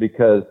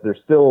 because there's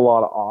still a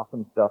lot of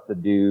awesome stuff to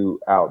do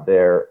out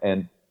there,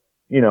 and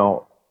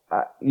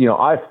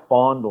I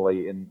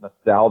fondly and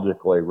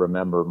nostalgically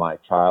remember my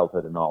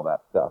childhood and all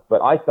that stuff.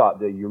 But I thought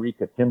the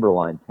Eureka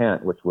Timberline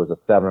tent, which was a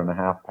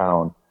 7.5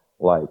 pound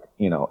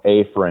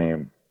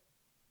A-frame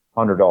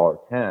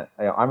 $100 tent.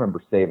 I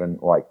remember saving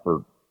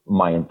for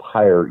my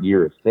entire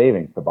year of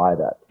savings to buy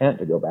that tent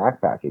to go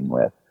backpacking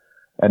with.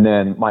 And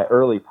then my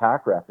early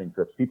pack rafting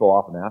trips, people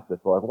often ask this,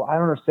 well, I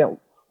don't understand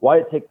why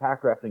it take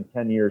pack rafting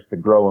 10 years to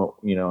grow,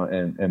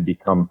 and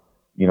become,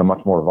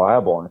 much more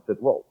viable. And I said,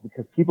 well,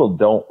 because people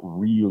don't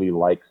really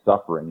like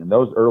suffering. And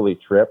those early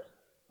trips,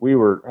 we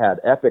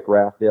had epic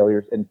raft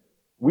failures, and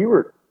we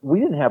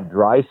didn't have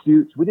dry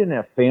suits. We didn't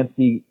have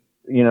fancy,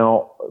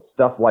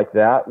 stuff like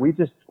that. We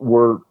just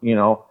were,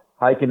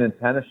 hiking in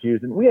tennis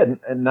shoes, and we had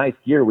a nice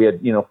gear. We had,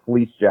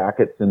 fleece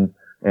jackets and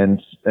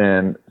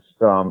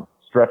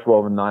stretch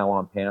woven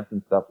nylon pants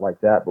and stuff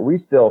like that. But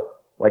we still,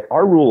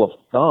 our rule of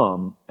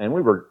thumb, and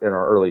we were in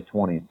our early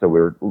 20s, so we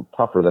were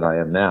tougher than I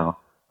am now.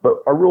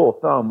 But our rule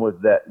of thumb was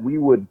that we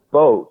would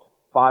boat,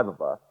 5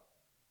 of us.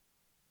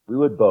 We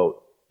would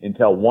boat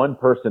until one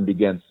person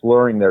began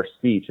slurring their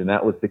speech, and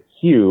that was the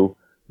cue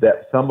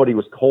that somebody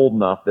was cold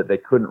enough that they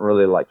couldn't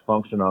really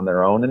function on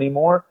their own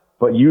anymore.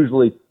 But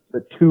usually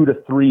the 2 to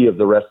 3 of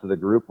the rest of the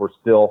group were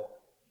still,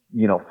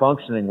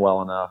 functioning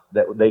well enough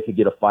that they could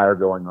get a fire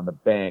going on the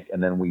bank,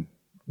 and then we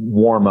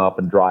warm up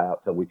and dry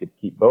out so we could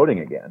keep boating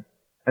again.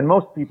 And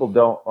most people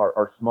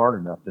are smart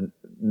enough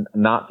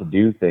not to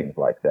do things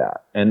like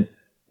that. And,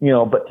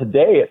 but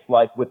today it's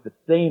like with the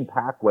same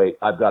pack weight,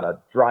 I've got a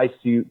dry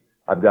suit,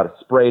 I've got a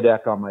spray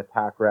deck on my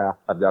pack raft,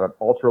 I've got an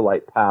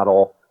ultralight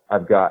paddle,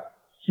 I've got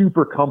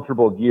super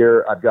comfortable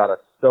gear, I've got a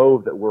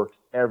stove that works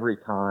every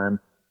time.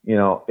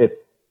 It's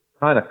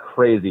kind of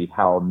crazy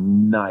how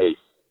nice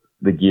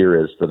the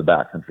gear is for the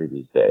backcountry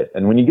these days.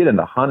 And when you get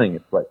into hunting,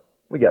 it's like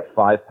we got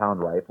 5-pound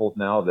rifles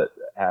now that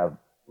have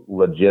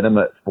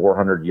legitimate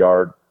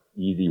 400-yard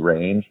easy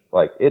range.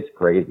 It's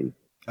crazy.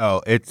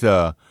 Oh, it's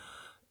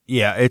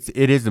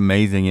it is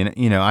amazing.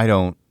 And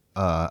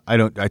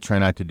I try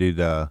not to do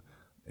the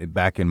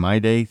back in my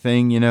day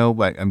thing,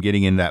 but I'm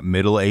getting in that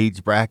middle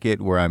age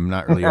bracket where I'm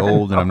not really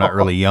old and I'm not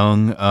really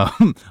young.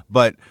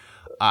 But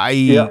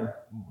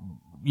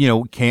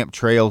Camp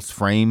Trails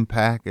frame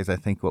pack is I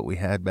think what we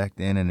had back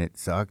then, and it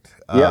sucked.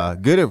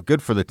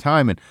 Good for the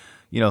time. And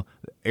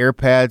air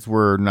pads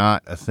were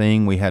not a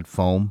thing. We had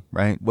foam,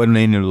 right? Wasn't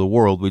the end of the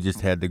world. We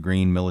just had the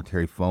green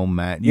military foam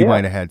mat. You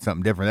might have had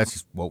something different. That's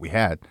just what we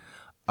had.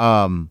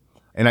 I'm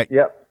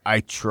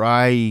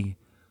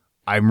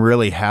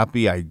really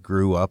happy I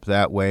grew up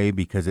that way,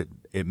 because it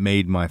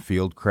made my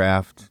field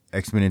craft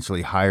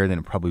exponentially higher than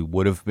it probably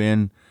would have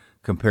been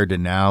compared to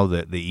now.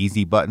 The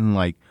easy button,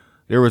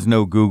 there was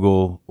no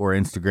Google or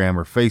Instagram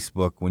or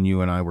Facebook when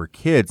you and I were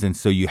kids, and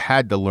so you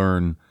had to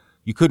learn.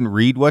 You couldn't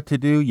read what to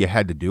do. You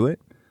had to do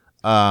it.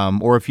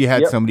 Or if you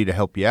had somebody to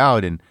help you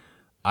out. And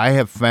I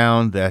have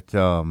found that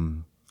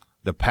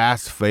the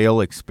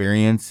pass-fail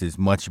experience is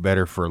much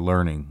better for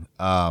learning.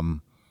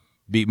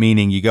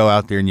 Meaning you go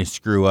out there and you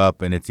screw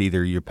up and it's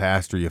either you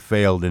passed or you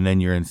failed and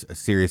then you're in a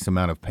serious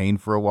amount of pain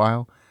for a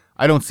while.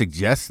 I don't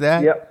suggest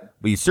that, Yep.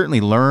 but you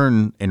certainly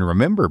learn and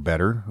remember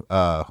better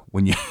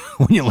when you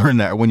when you learn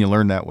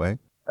that way.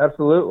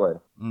 Absolutely.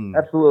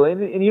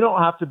 Absolutely. And you don't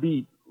have to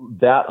be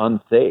that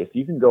unsafe.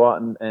 You can go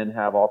out and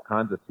have all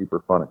kinds of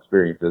super fun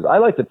experiences. I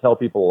like to tell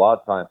people a lot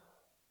of times,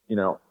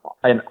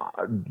 and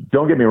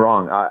don't get me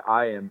wrong,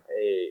 I am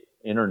a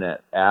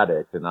internet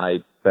addict and I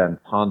spend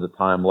tons of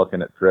time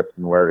looking at trips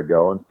and where to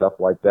go and stuff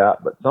like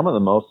that. But some of the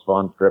most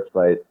fun trips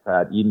I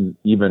had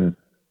even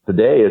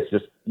today is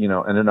just,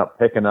 ended up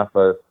picking up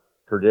a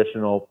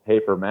traditional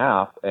paper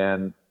map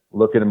and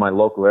looking in my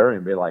local area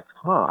and be like,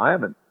 I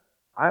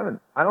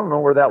don't know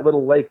where that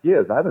little lake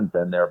is. I haven't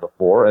been there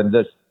before. And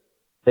just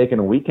taking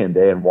a weekend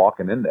day and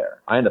walking in there.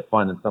 I end up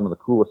finding some of the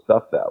coolest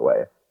stuff that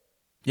way.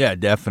 Yeah,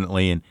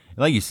 definitely. And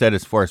like you said,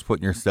 as far as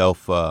putting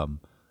yourself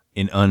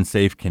in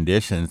unsafe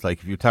conditions, like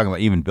if you're talking about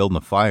even building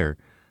a fire,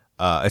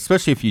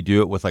 especially if you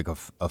do it with like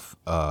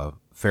a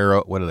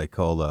ferro, what do they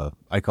call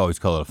I always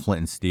call it a flint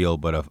and steel,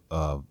 but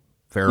a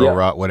ferro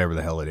rod, whatever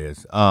the hell it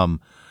is.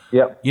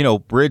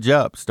 Bridge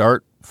up,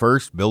 start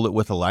first, build it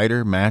with a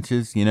lighter,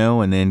 matches,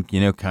 and then,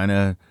 kind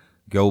of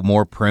go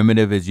more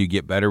primitive as you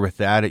get better with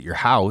that at your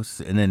house,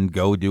 and then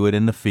go do it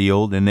in the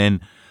field. And then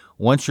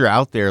once you're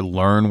out there,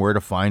 learn where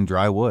to find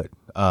dry wood.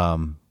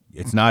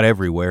 It's not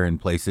everywhere in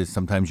places.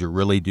 Sometimes you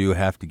really do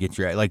have to get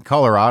like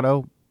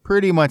Colorado,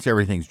 pretty much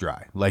everything's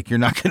dry. Like you're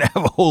not going to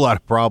have a whole lot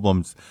of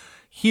problems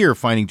here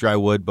finding dry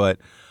wood. But,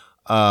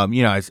 I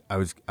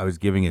was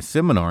giving a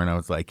seminar and I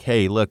was like,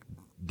 hey, look,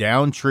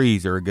 down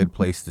trees are a good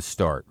place to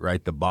start,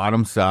 right? The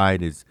bottom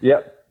side is,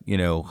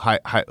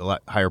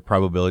 higher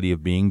probability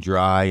of being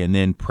dry, and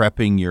then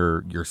prepping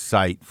your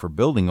site for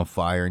building a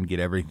fire and get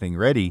everything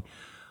ready.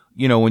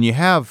 When you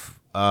have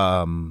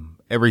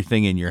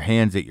everything in your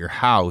hands at your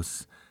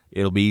house,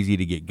 it'll be easy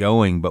to get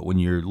going. But when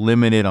you're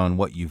limited on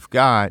what you've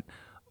got,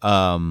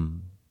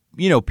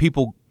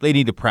 people, they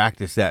need to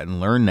practice that and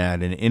learn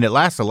that, and it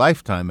lasts a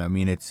lifetime. I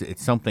mean, it's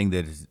something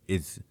that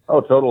is. Oh,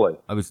 totally.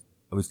 I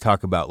was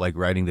talking about like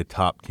writing the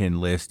top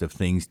 10 list of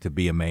things to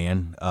be a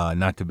man,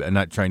 not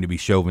trying to be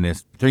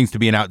chauvinist, things to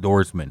be an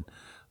outdoorsman.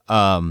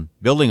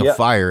 Building a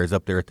fire is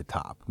up there at the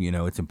top.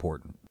 It's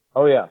important.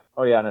 Oh yeah.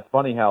 And it's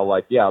funny how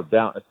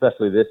down,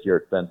 especially this year,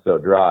 it's been so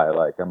dry.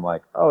 Like I'm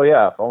like, oh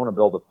yeah, if I want to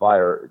build a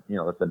fire,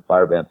 there's been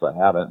fire bans, so I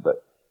haven't,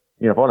 but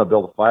if I want to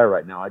build a fire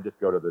right now, I just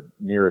go to the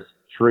nearest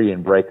tree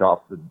and break off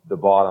the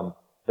bottom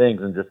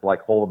things and just like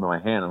hold them in my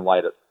hand and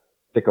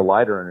stick a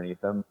lighter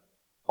underneath them,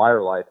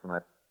 fire lights, and I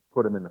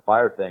put them in the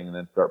fire thing and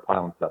then start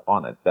piling stuff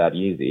on it. It's that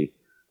easy.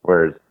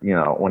 Whereas,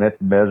 when it's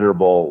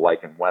miserable,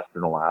 like in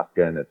Western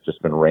Alaska and it's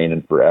just been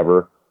raining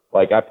forever,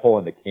 like I pull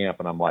into camp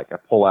and I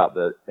pull out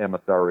the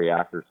MSR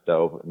reactor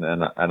stove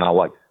and I'll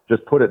like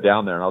just put it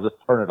down there and I'll just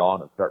turn it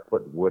on and start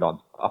putting wood on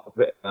top of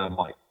it. And I'm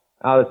like,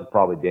 this is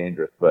probably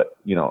dangerous, but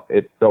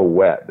it's so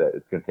wet that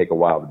it's going to take a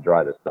while to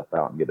dry this stuff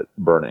out and get it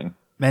burning.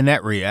 Man,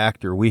 that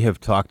reactor, we have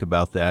talked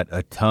about that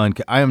a ton.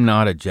 I am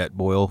not a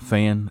Jetboil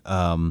fan.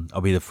 I'll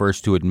be the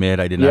first to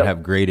admit I did not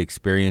have great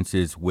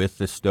experiences with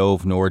the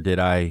stove, nor did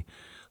I.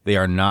 They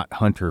are not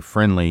hunter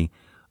friendly.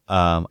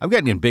 I've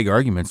gotten in big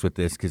arguments with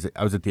this because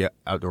I was at the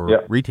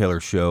Outdoor Retailer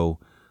show,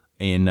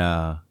 and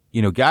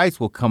guys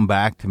will come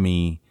back to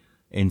me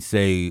and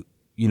say,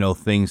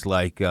 things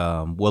like,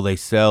 well, they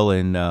sell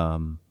in.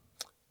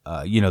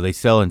 They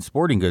sell in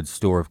sporting goods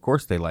store. Of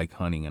course they like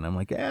hunting. And I'm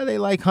like, they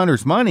like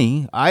hunters'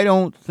 money. I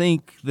don't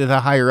think that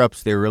the higher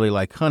ups there really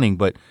like hunting,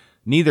 but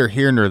neither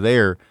here nor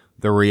there.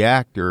 The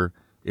reactor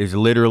is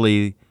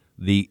literally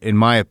in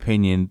my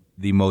opinion,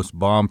 the most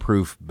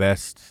bomb-proof,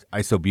 best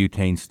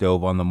isobutane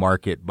stove on the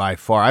market by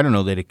far. I don't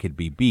know that it could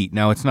be beat.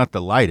 Now, it's not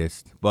the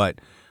lightest, but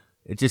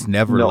it just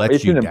never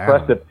lets you down.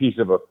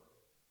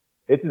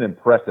 It's an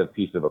impressive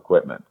piece of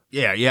equipment.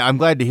 Yeah. I'm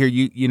glad to hear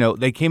you.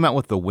 They came out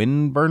with the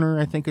wind burner,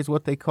 I think is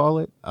what they call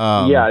it.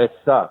 It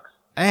sucks.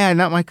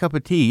 Not my cup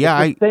of tea.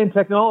 Yeah, it's the same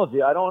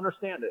technology. I don't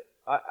understand it.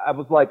 I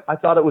was like, I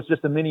thought it was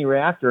just a mini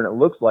reactor and it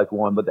looks like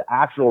one, but the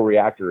actual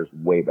reactor is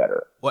way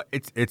better. Well,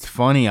 it's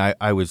funny.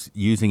 I was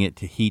using it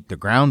to heat the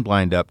ground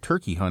blind up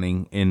turkey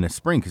hunting in the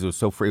spring because it was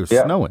so free. It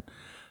was snowing.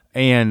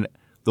 And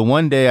the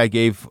one day I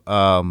gave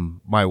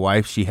my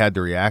wife, she had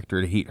the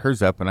reactor to heat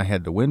hers up and I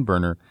had the wind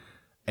burner.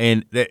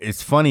 And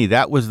it's funny,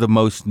 that was the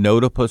most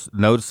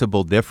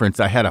noticeable difference.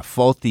 I had a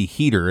faulty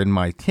heater in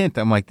my tent.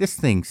 I'm like, this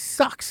thing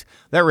sucks.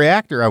 That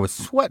reactor, I was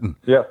sweating.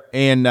 Yeah.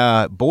 And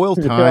boil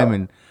time,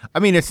 and I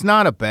mean, it's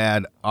not a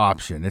bad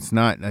option. It's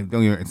not.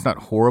 It's not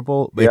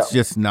horrible, but it's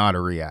just not a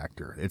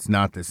reactor. It's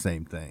not the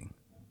same thing.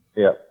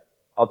 Yeah.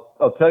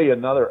 I'll tell you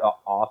another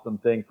awesome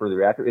thing for the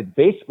reactor. It's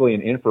basically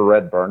an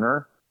infrared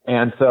burner,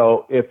 and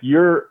so if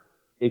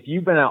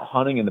you've been out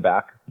hunting in the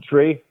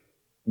backcountry,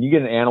 you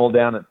get an animal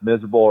down that's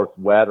miserable or it's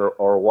wet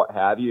or what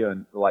have you,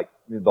 and like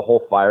the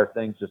whole fire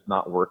thing's just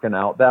not working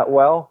out that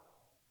well.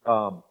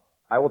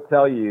 I will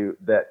tell you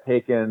that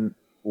taking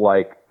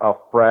like a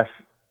fresh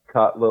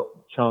cut little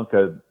chunk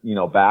of,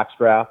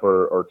 backstrap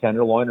or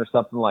tenderloin or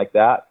something like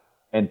that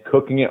and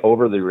cooking it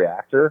over the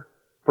reactor,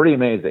 pretty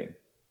amazing.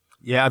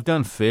 Yeah, I've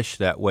done fish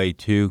that way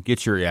too.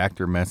 Get your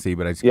reactor messy,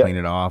 but I just Yeah. clean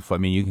it off. I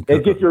mean, you can It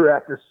cook gets your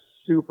reactor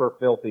super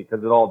filthy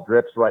because it all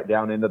drips right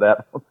down into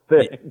that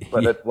thing.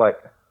 But it's like,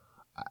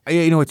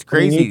 it's when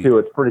crazy. you need to,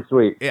 it's pretty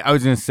sweet. I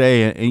was going to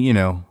say,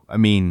 I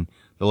mean,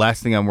 the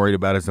last thing I'm worried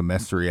about is a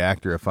messy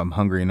reactor if I'm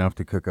hungry enough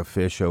to cook a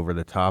fish over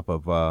the top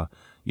of,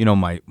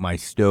 my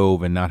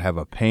stove and not have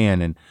a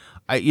pan. And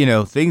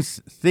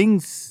things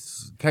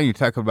kind of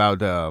talk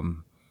about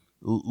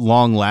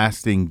long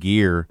lasting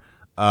gear,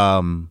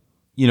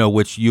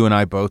 which you and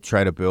I both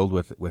try to build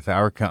with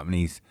our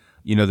companies.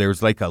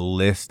 There's like a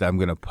list I'm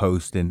going to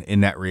post in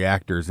that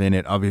reactor's in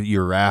it. Obviously,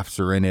 your rafts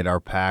are in it, our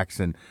packs,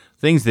 and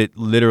things that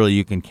literally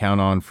you can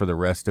count on for the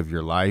rest of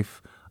your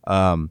life.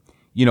 I've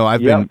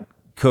been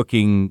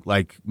cooking,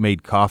 like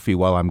made coffee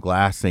while I'm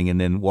glassing,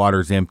 and then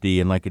water's empty,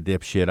 and like a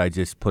dipshit, I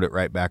just put it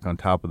right back on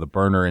top of the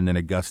burner, and then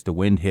a gust of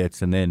wind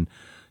hits, and then,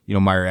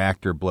 my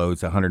reactor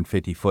blows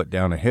 150 foot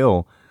down a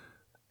hill.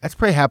 That's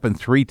probably happened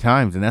 3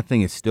 times, and that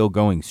thing is still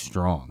going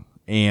strong.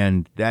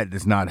 And that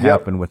does not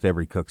happen with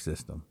every cook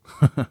system.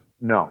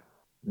 No,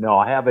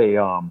 I have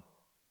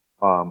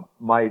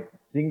my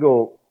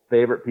single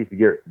favorite piece of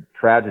gear.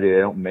 Tragedy, they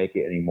don't make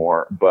it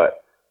anymore,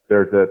 but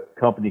there's a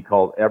company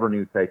called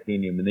Evernew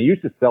Titanium, and they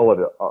used to sell it.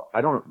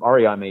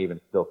 REI may even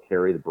still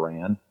carry the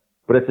brand,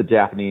 but it's a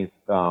Japanese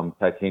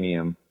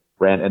titanium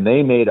brand, and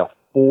they made a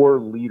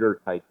 4-liter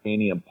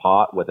titanium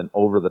pot with an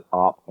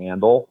over-the-top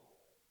handle,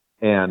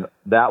 and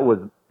that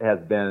has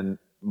been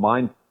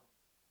mine,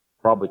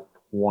 probably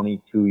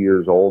 22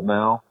 years old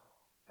now.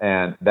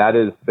 And that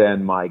has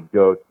been my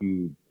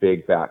go-to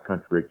big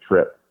backcountry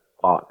trip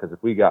pot. Because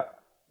if we got,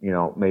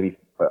 maybe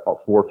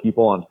 4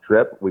 people on a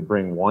trip, we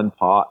bring one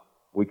pot.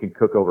 We can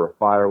cook over a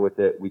fire with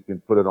it. We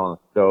can put it on a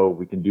stove.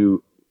 We can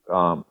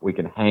we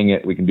can hang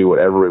it. We can do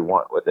whatever we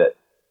want with it.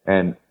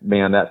 And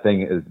man, that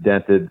thing is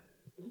dented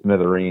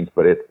smithereens,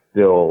 but it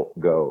still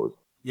goes.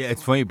 Yeah,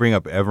 it's funny you bring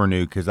up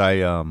Evernew because I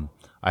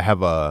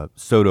have a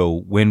Soto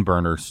wind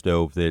burner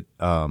stove that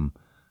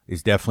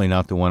is definitely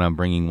not the one I'm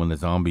bringing when the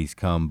zombies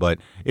come, but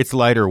it's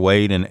lighter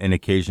weight, and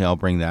occasionally I'll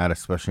bring that,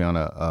 especially on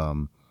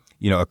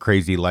a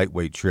crazy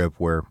lightweight trip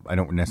where I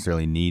don't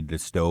necessarily need the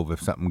stove if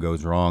something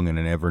goes wrong in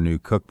an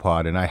Evernew cook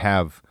pot. And I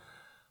have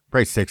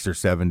probably 6 or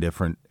 7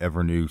 different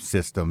Evernew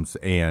systems,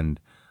 and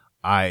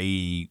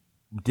I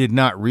did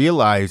not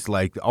realize,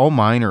 like, all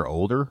mine are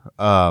older.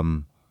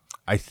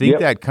 I think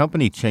that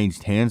company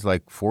changed hands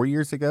like 4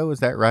 years ago. Is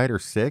that right? Or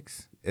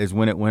 6 is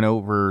when it went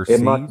overseas?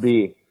 It must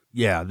be.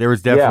 Yeah, there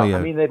was definitely.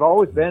 I mean, they've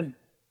always been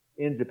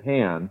in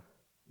Japan,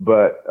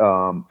 but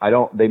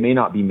they may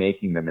not be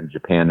making them in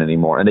Japan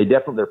anymore. And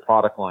their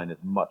product line is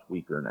much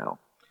weaker now.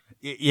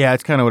 Yeah,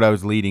 it's kind of what I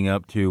was leading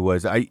up to.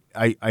 Was I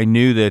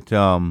knew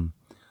that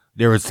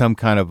there was some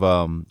kind of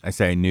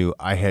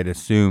I had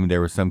assumed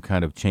there was some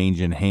kind of change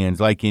in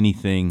hands, like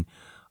anything.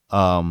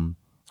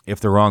 If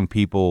the wrong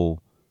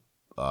people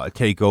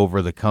take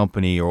over the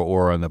company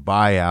or on the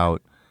buyout,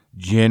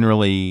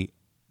 generally,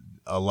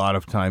 a lot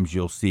of times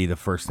you'll see the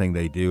first thing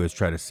they do is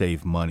try to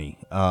save money.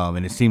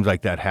 And it seems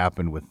like that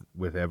happened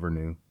with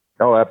Evernew.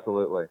 Oh,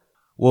 absolutely.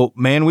 Well,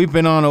 man, we've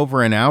been on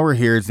over an hour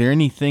here. Is there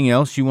anything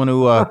else you want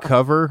to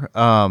cover?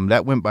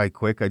 That went by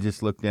quick. I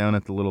just looked down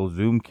at the little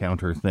Zoom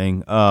counter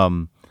thing.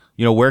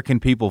 Where can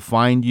people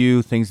find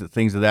you? Things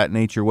of that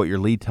nature, what your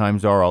lead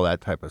times are, all that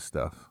type of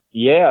stuff.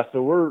 Yeah,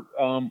 so we're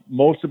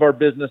most of our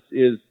business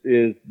is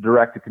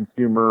direct to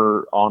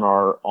consumer on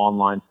our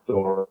online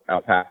store,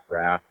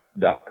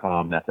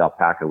 alpacaraft.com. That's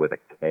alpaca with a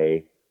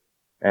K.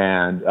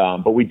 And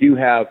but we do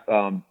have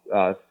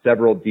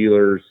several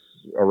dealers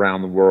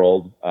around the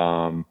world.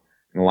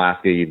 In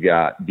Alaska, you've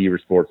got Beaver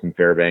Sports in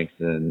Fairbanks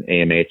and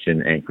AMH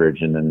in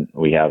Anchorage, and then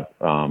we have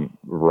a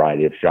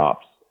variety of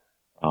shops,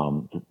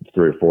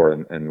 3 or 4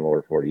 in the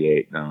lower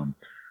 48.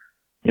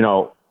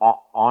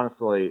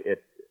 Honestly,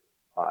 it's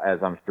as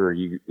I'm sure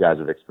you guys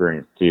have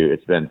experienced too,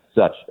 it's been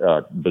such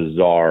a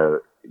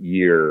bizarre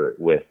year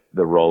with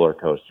the roller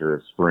coaster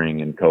of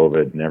spring and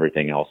COVID and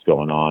everything else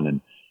going on.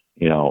 And,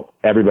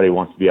 everybody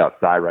wants to be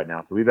outside right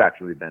now. So we've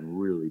actually been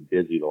really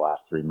busy the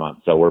last 3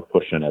 months. So we're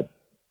pushing a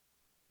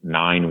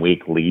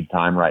 9-week lead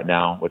time right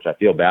now, which I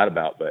feel bad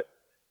about, but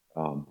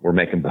we're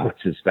making boats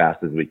as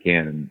fast as we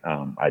can.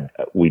 And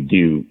we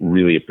do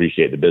really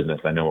appreciate the business.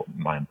 I know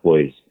my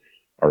employees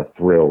are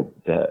thrilled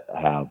to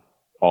have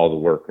all the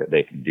work that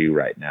they can do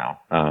right now.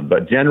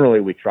 But generally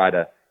we try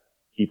to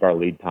keep our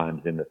lead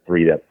times in the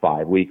 3 to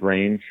 5 week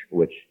range,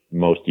 which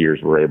most years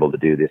we're able to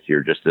do. This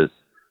year just as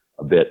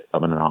a bit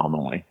of an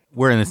anomaly.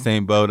 We're in the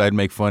same boat. I'd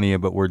make fun of you,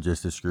 but we're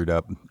just as screwed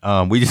up.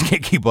 We just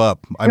can't keep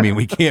up. I mean,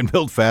 we can't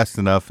build fast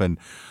enough, and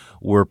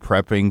we're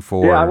prepping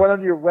for... Yeah, I went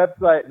onto your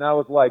website, and I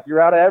was like,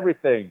 you're out of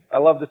everything. I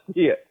love to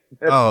see it.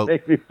 It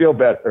makes me feel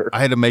better.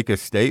 I had to make a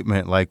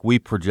statement, like, we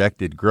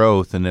projected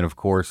growth, and then, of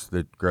course,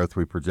 the growth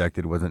we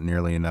projected wasn't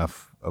nearly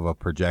enough of a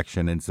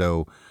projection. And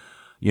so,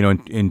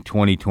 in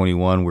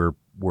 2021, we're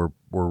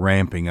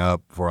ramping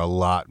up for a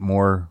lot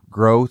more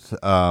growth.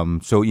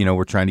 So,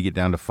 we're trying to get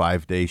down to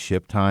 5-day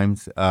ship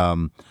times,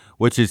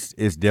 which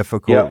is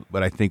difficult, Yeah.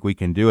 but I think we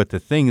can do it. The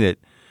thing that,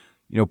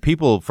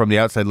 people from the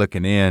outside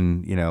looking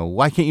in,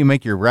 why can't you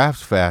make your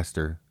rafts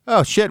faster?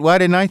 Oh shit, why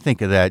didn't I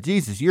think of that?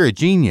 Jesus, you're a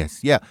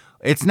genius. Yeah,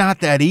 it's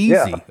not that easy.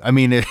 Yeah. I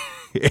mean,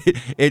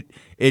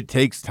 it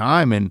takes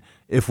time, and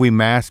if we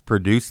mass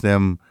produce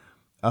them,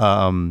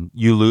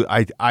 you lose.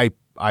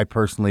 I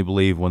personally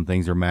believe when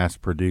things are mass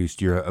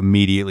produced, you're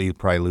immediately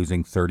probably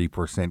losing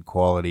 30%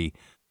 quality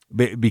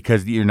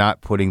because you're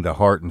not putting the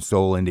heart and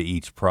soul into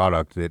each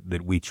product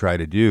that we try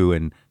to do,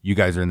 and you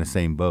guys are in the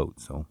same boat.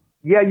 So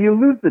Yeah, you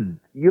lose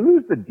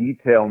the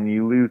detail and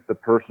you lose the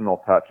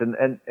personal touch,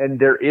 and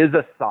there is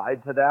a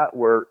side to that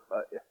where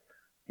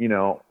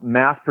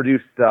mass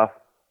produced stuff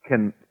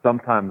can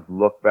sometimes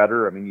look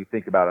better. I mean, you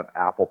think about an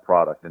Apple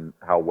product and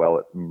how well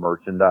it's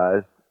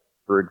merchandised,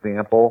 for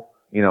example,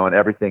 and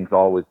everything's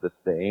always the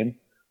same.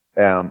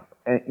 And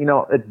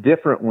it's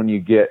different when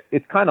you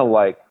it's kind of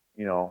like,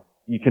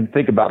 you can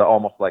think about it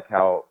almost like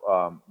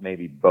how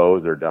maybe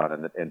bows are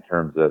done in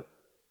terms of,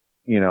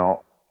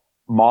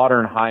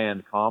 modern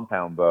high-end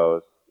compound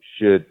bows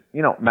should,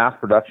 mass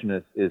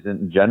production is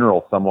in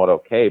general somewhat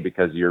okay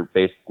because you're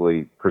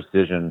basically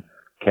precision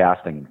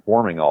casting and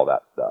forming all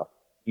that stuff.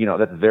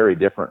 That's very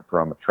different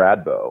from a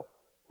trad bow,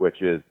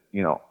 which is,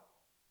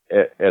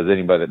 as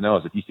anybody that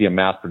knows, if you see a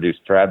mass-produced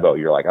trad bow,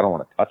 you're like, I don't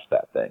want to touch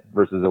that thing,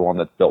 versus the one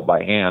that's built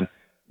by hand.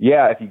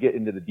 Yeah, if you get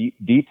into the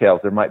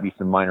details, there might be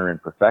some minor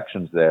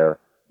imperfections there,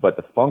 but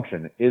the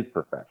function is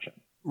perfection.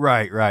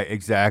 Right,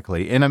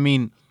 exactly. And I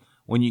mean,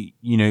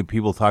 when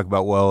people talk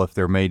about, well, if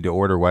they're made to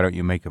order, why don't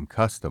you make them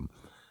custom?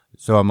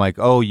 So I'm like,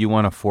 oh, you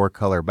want a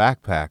 4-color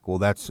backpack? Well,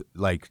 that's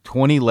like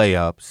 20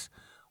 layups.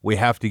 We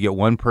have to get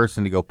one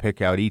person to go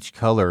pick out each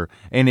color,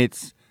 and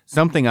it's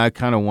something I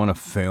kind of want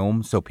to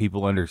film so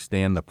people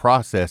understand the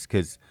process,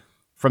 because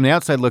from the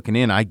outside looking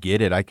in, I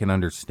get it. I can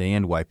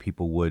understand why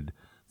people would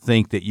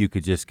think that you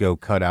could just go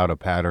cut out a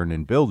pattern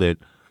and build it.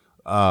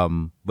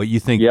 But you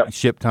think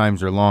ship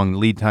times are long,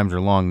 lead times are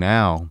long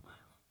now.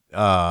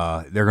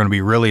 They're going to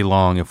be really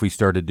long if we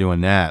started doing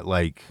that.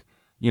 Like,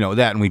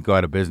 that, and we'd go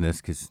out of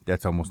business because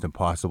that's almost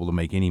impossible to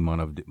make any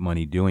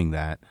money doing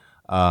that.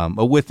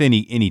 But with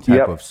any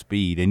type of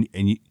speed, and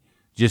you,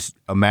 just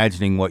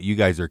imagining what you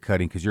guys are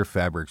cutting, because your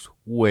fabric's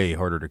way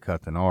harder to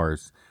cut than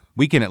ours.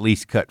 We can at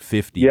least cut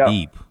 50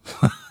 deep.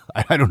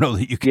 I don't know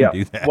that you can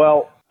do that.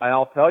 Well,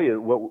 I'll tell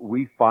you,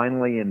 we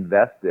finally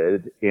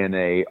invested in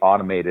a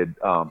automated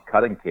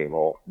cutting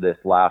table this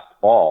last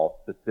fall,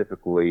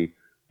 specifically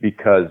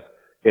because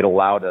it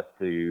allowed us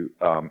to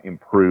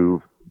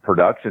improve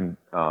production,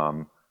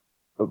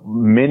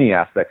 many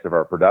aspects of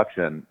our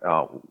production.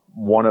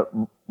 One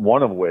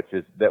of which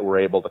is that we're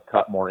able to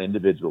cut more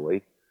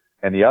individually,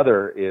 and the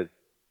other is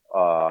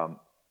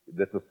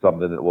this is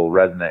something that will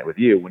resonate with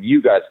you. When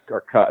you guys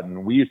are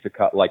cutting, we used to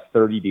cut like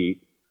 30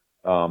 deep.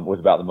 Was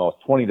about the most.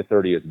 20 to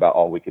 30 is about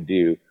all we could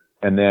do.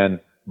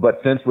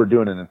 But since we're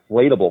doing an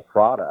inflatable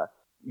product,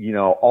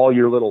 all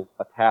your little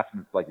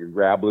attachments, like your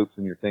grab loops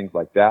and your things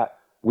like that,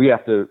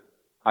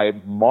 I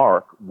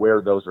mark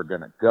where those are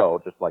going to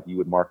go, just like you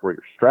would mark where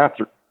your straps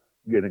are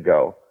going to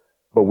go.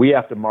 But we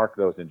have to mark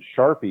those in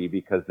Sharpie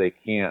because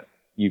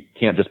you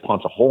can't just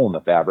punch a hole in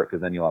the fabric,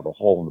 because then you'll have a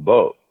hole in the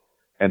boat.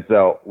 And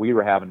so we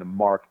were having to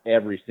mark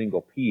every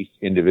single piece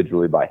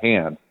individually by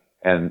hand,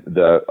 and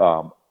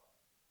the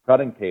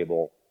cutting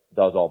table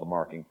does all the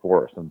marking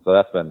for us. And so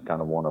that's been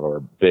kind of one of our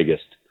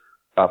biggest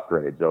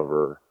upgrades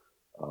over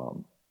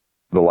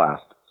the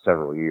last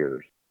several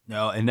years.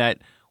 No, and that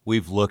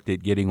we've looked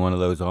at getting one of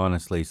those,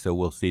 honestly, so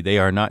we'll see. They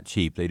are not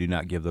cheap. They do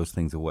not give those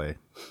things away.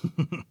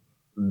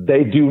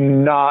 They do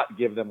not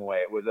give them away.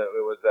 It was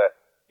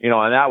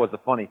and that was the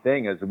funny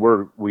thing, is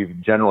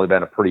we've generally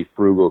been a pretty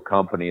frugal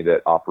company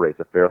that operates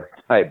a fairly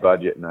tight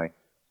budget, and I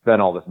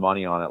spent all this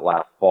money on it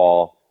last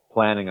fall,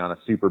 planning on a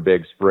super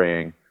big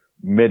spring.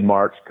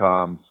 Mid-March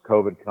comes,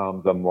 COVID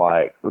comes, I'm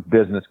like,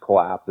 business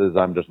collapses.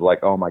 I'm just like,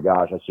 oh my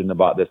gosh, I shouldn't have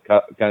bought this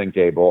cutting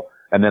table.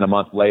 And then a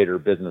month later,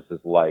 business is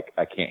like,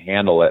 I can't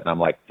handle it. And I'm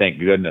like, thank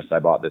goodness I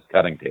bought this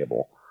cutting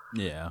table.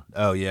 Yeah.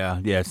 Oh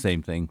yeah. Yeah.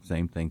 Same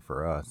thing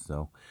for us.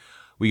 So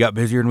we got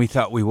busier than we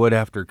thought we would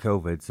after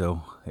COVID.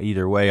 So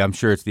either way, I'm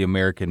sure it's the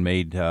American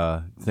made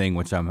thing,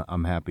 which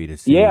I'm happy to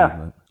see. Yeah.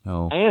 But,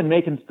 and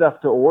making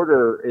stuff to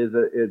order is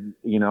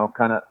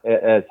kind of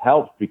has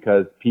helped,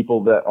 because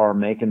people that are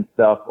making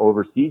stuff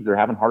overseas, they're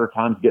having harder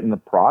times getting the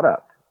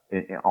product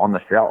on the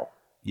shelf.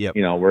 Yep.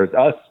 Whereas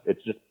us,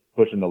 it's just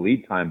pushing the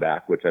lead time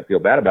back, which I feel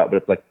bad about, but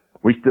it's like,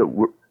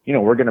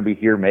 we're going to be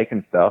here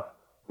making stuff.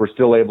 We're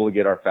still able to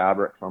get our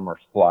fabric from our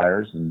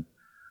suppliers and,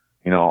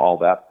 all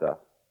that stuff.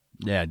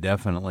 Yeah,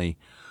 definitely.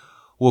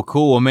 Well,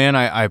 cool. Well, man,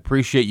 I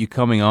appreciate you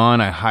coming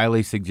on. I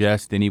highly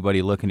suggest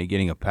anybody looking at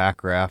getting a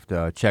pack raft,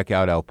 check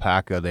out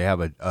Alpaca. They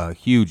have a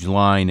huge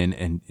line,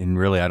 and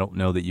really, I don't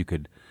know that you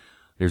could,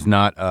 there's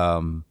not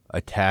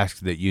a task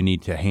that you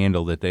need to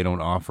handle that they don't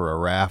offer a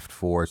raft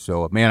for.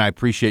 So, man, I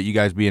appreciate you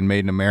guys being made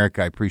in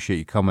America. I appreciate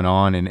you coming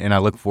on, and I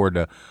look forward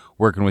to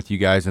working with you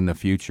guys in the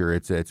future.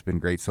 It's been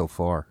great so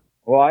far.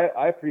 Well,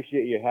 I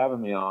appreciate you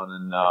having me on,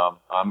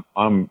 and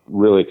I'm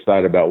really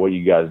excited about what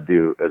you guys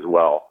do as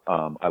well.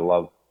 I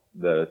love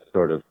the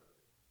sort of,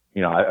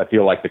 I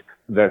feel like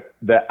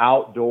the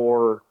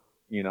outdoor,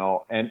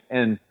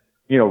 and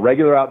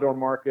regular outdoor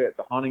market,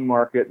 the hunting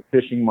market, the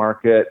fishing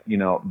market,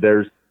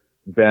 there's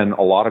been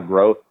a lot of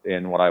growth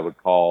in what I would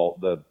call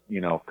the,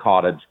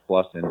 cottage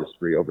plus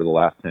industry over the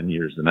last 10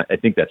 years. And I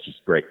think that's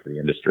just great for the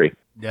industry.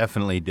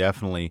 Definitely,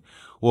 definitely.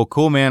 Well,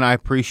 cool, man. I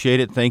appreciate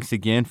it. Thanks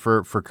again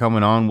for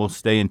coming on. We'll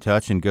stay in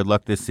touch, and good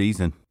luck this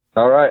season.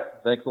 All right.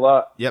 Thanks a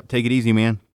lot. Yep. Take it easy, man.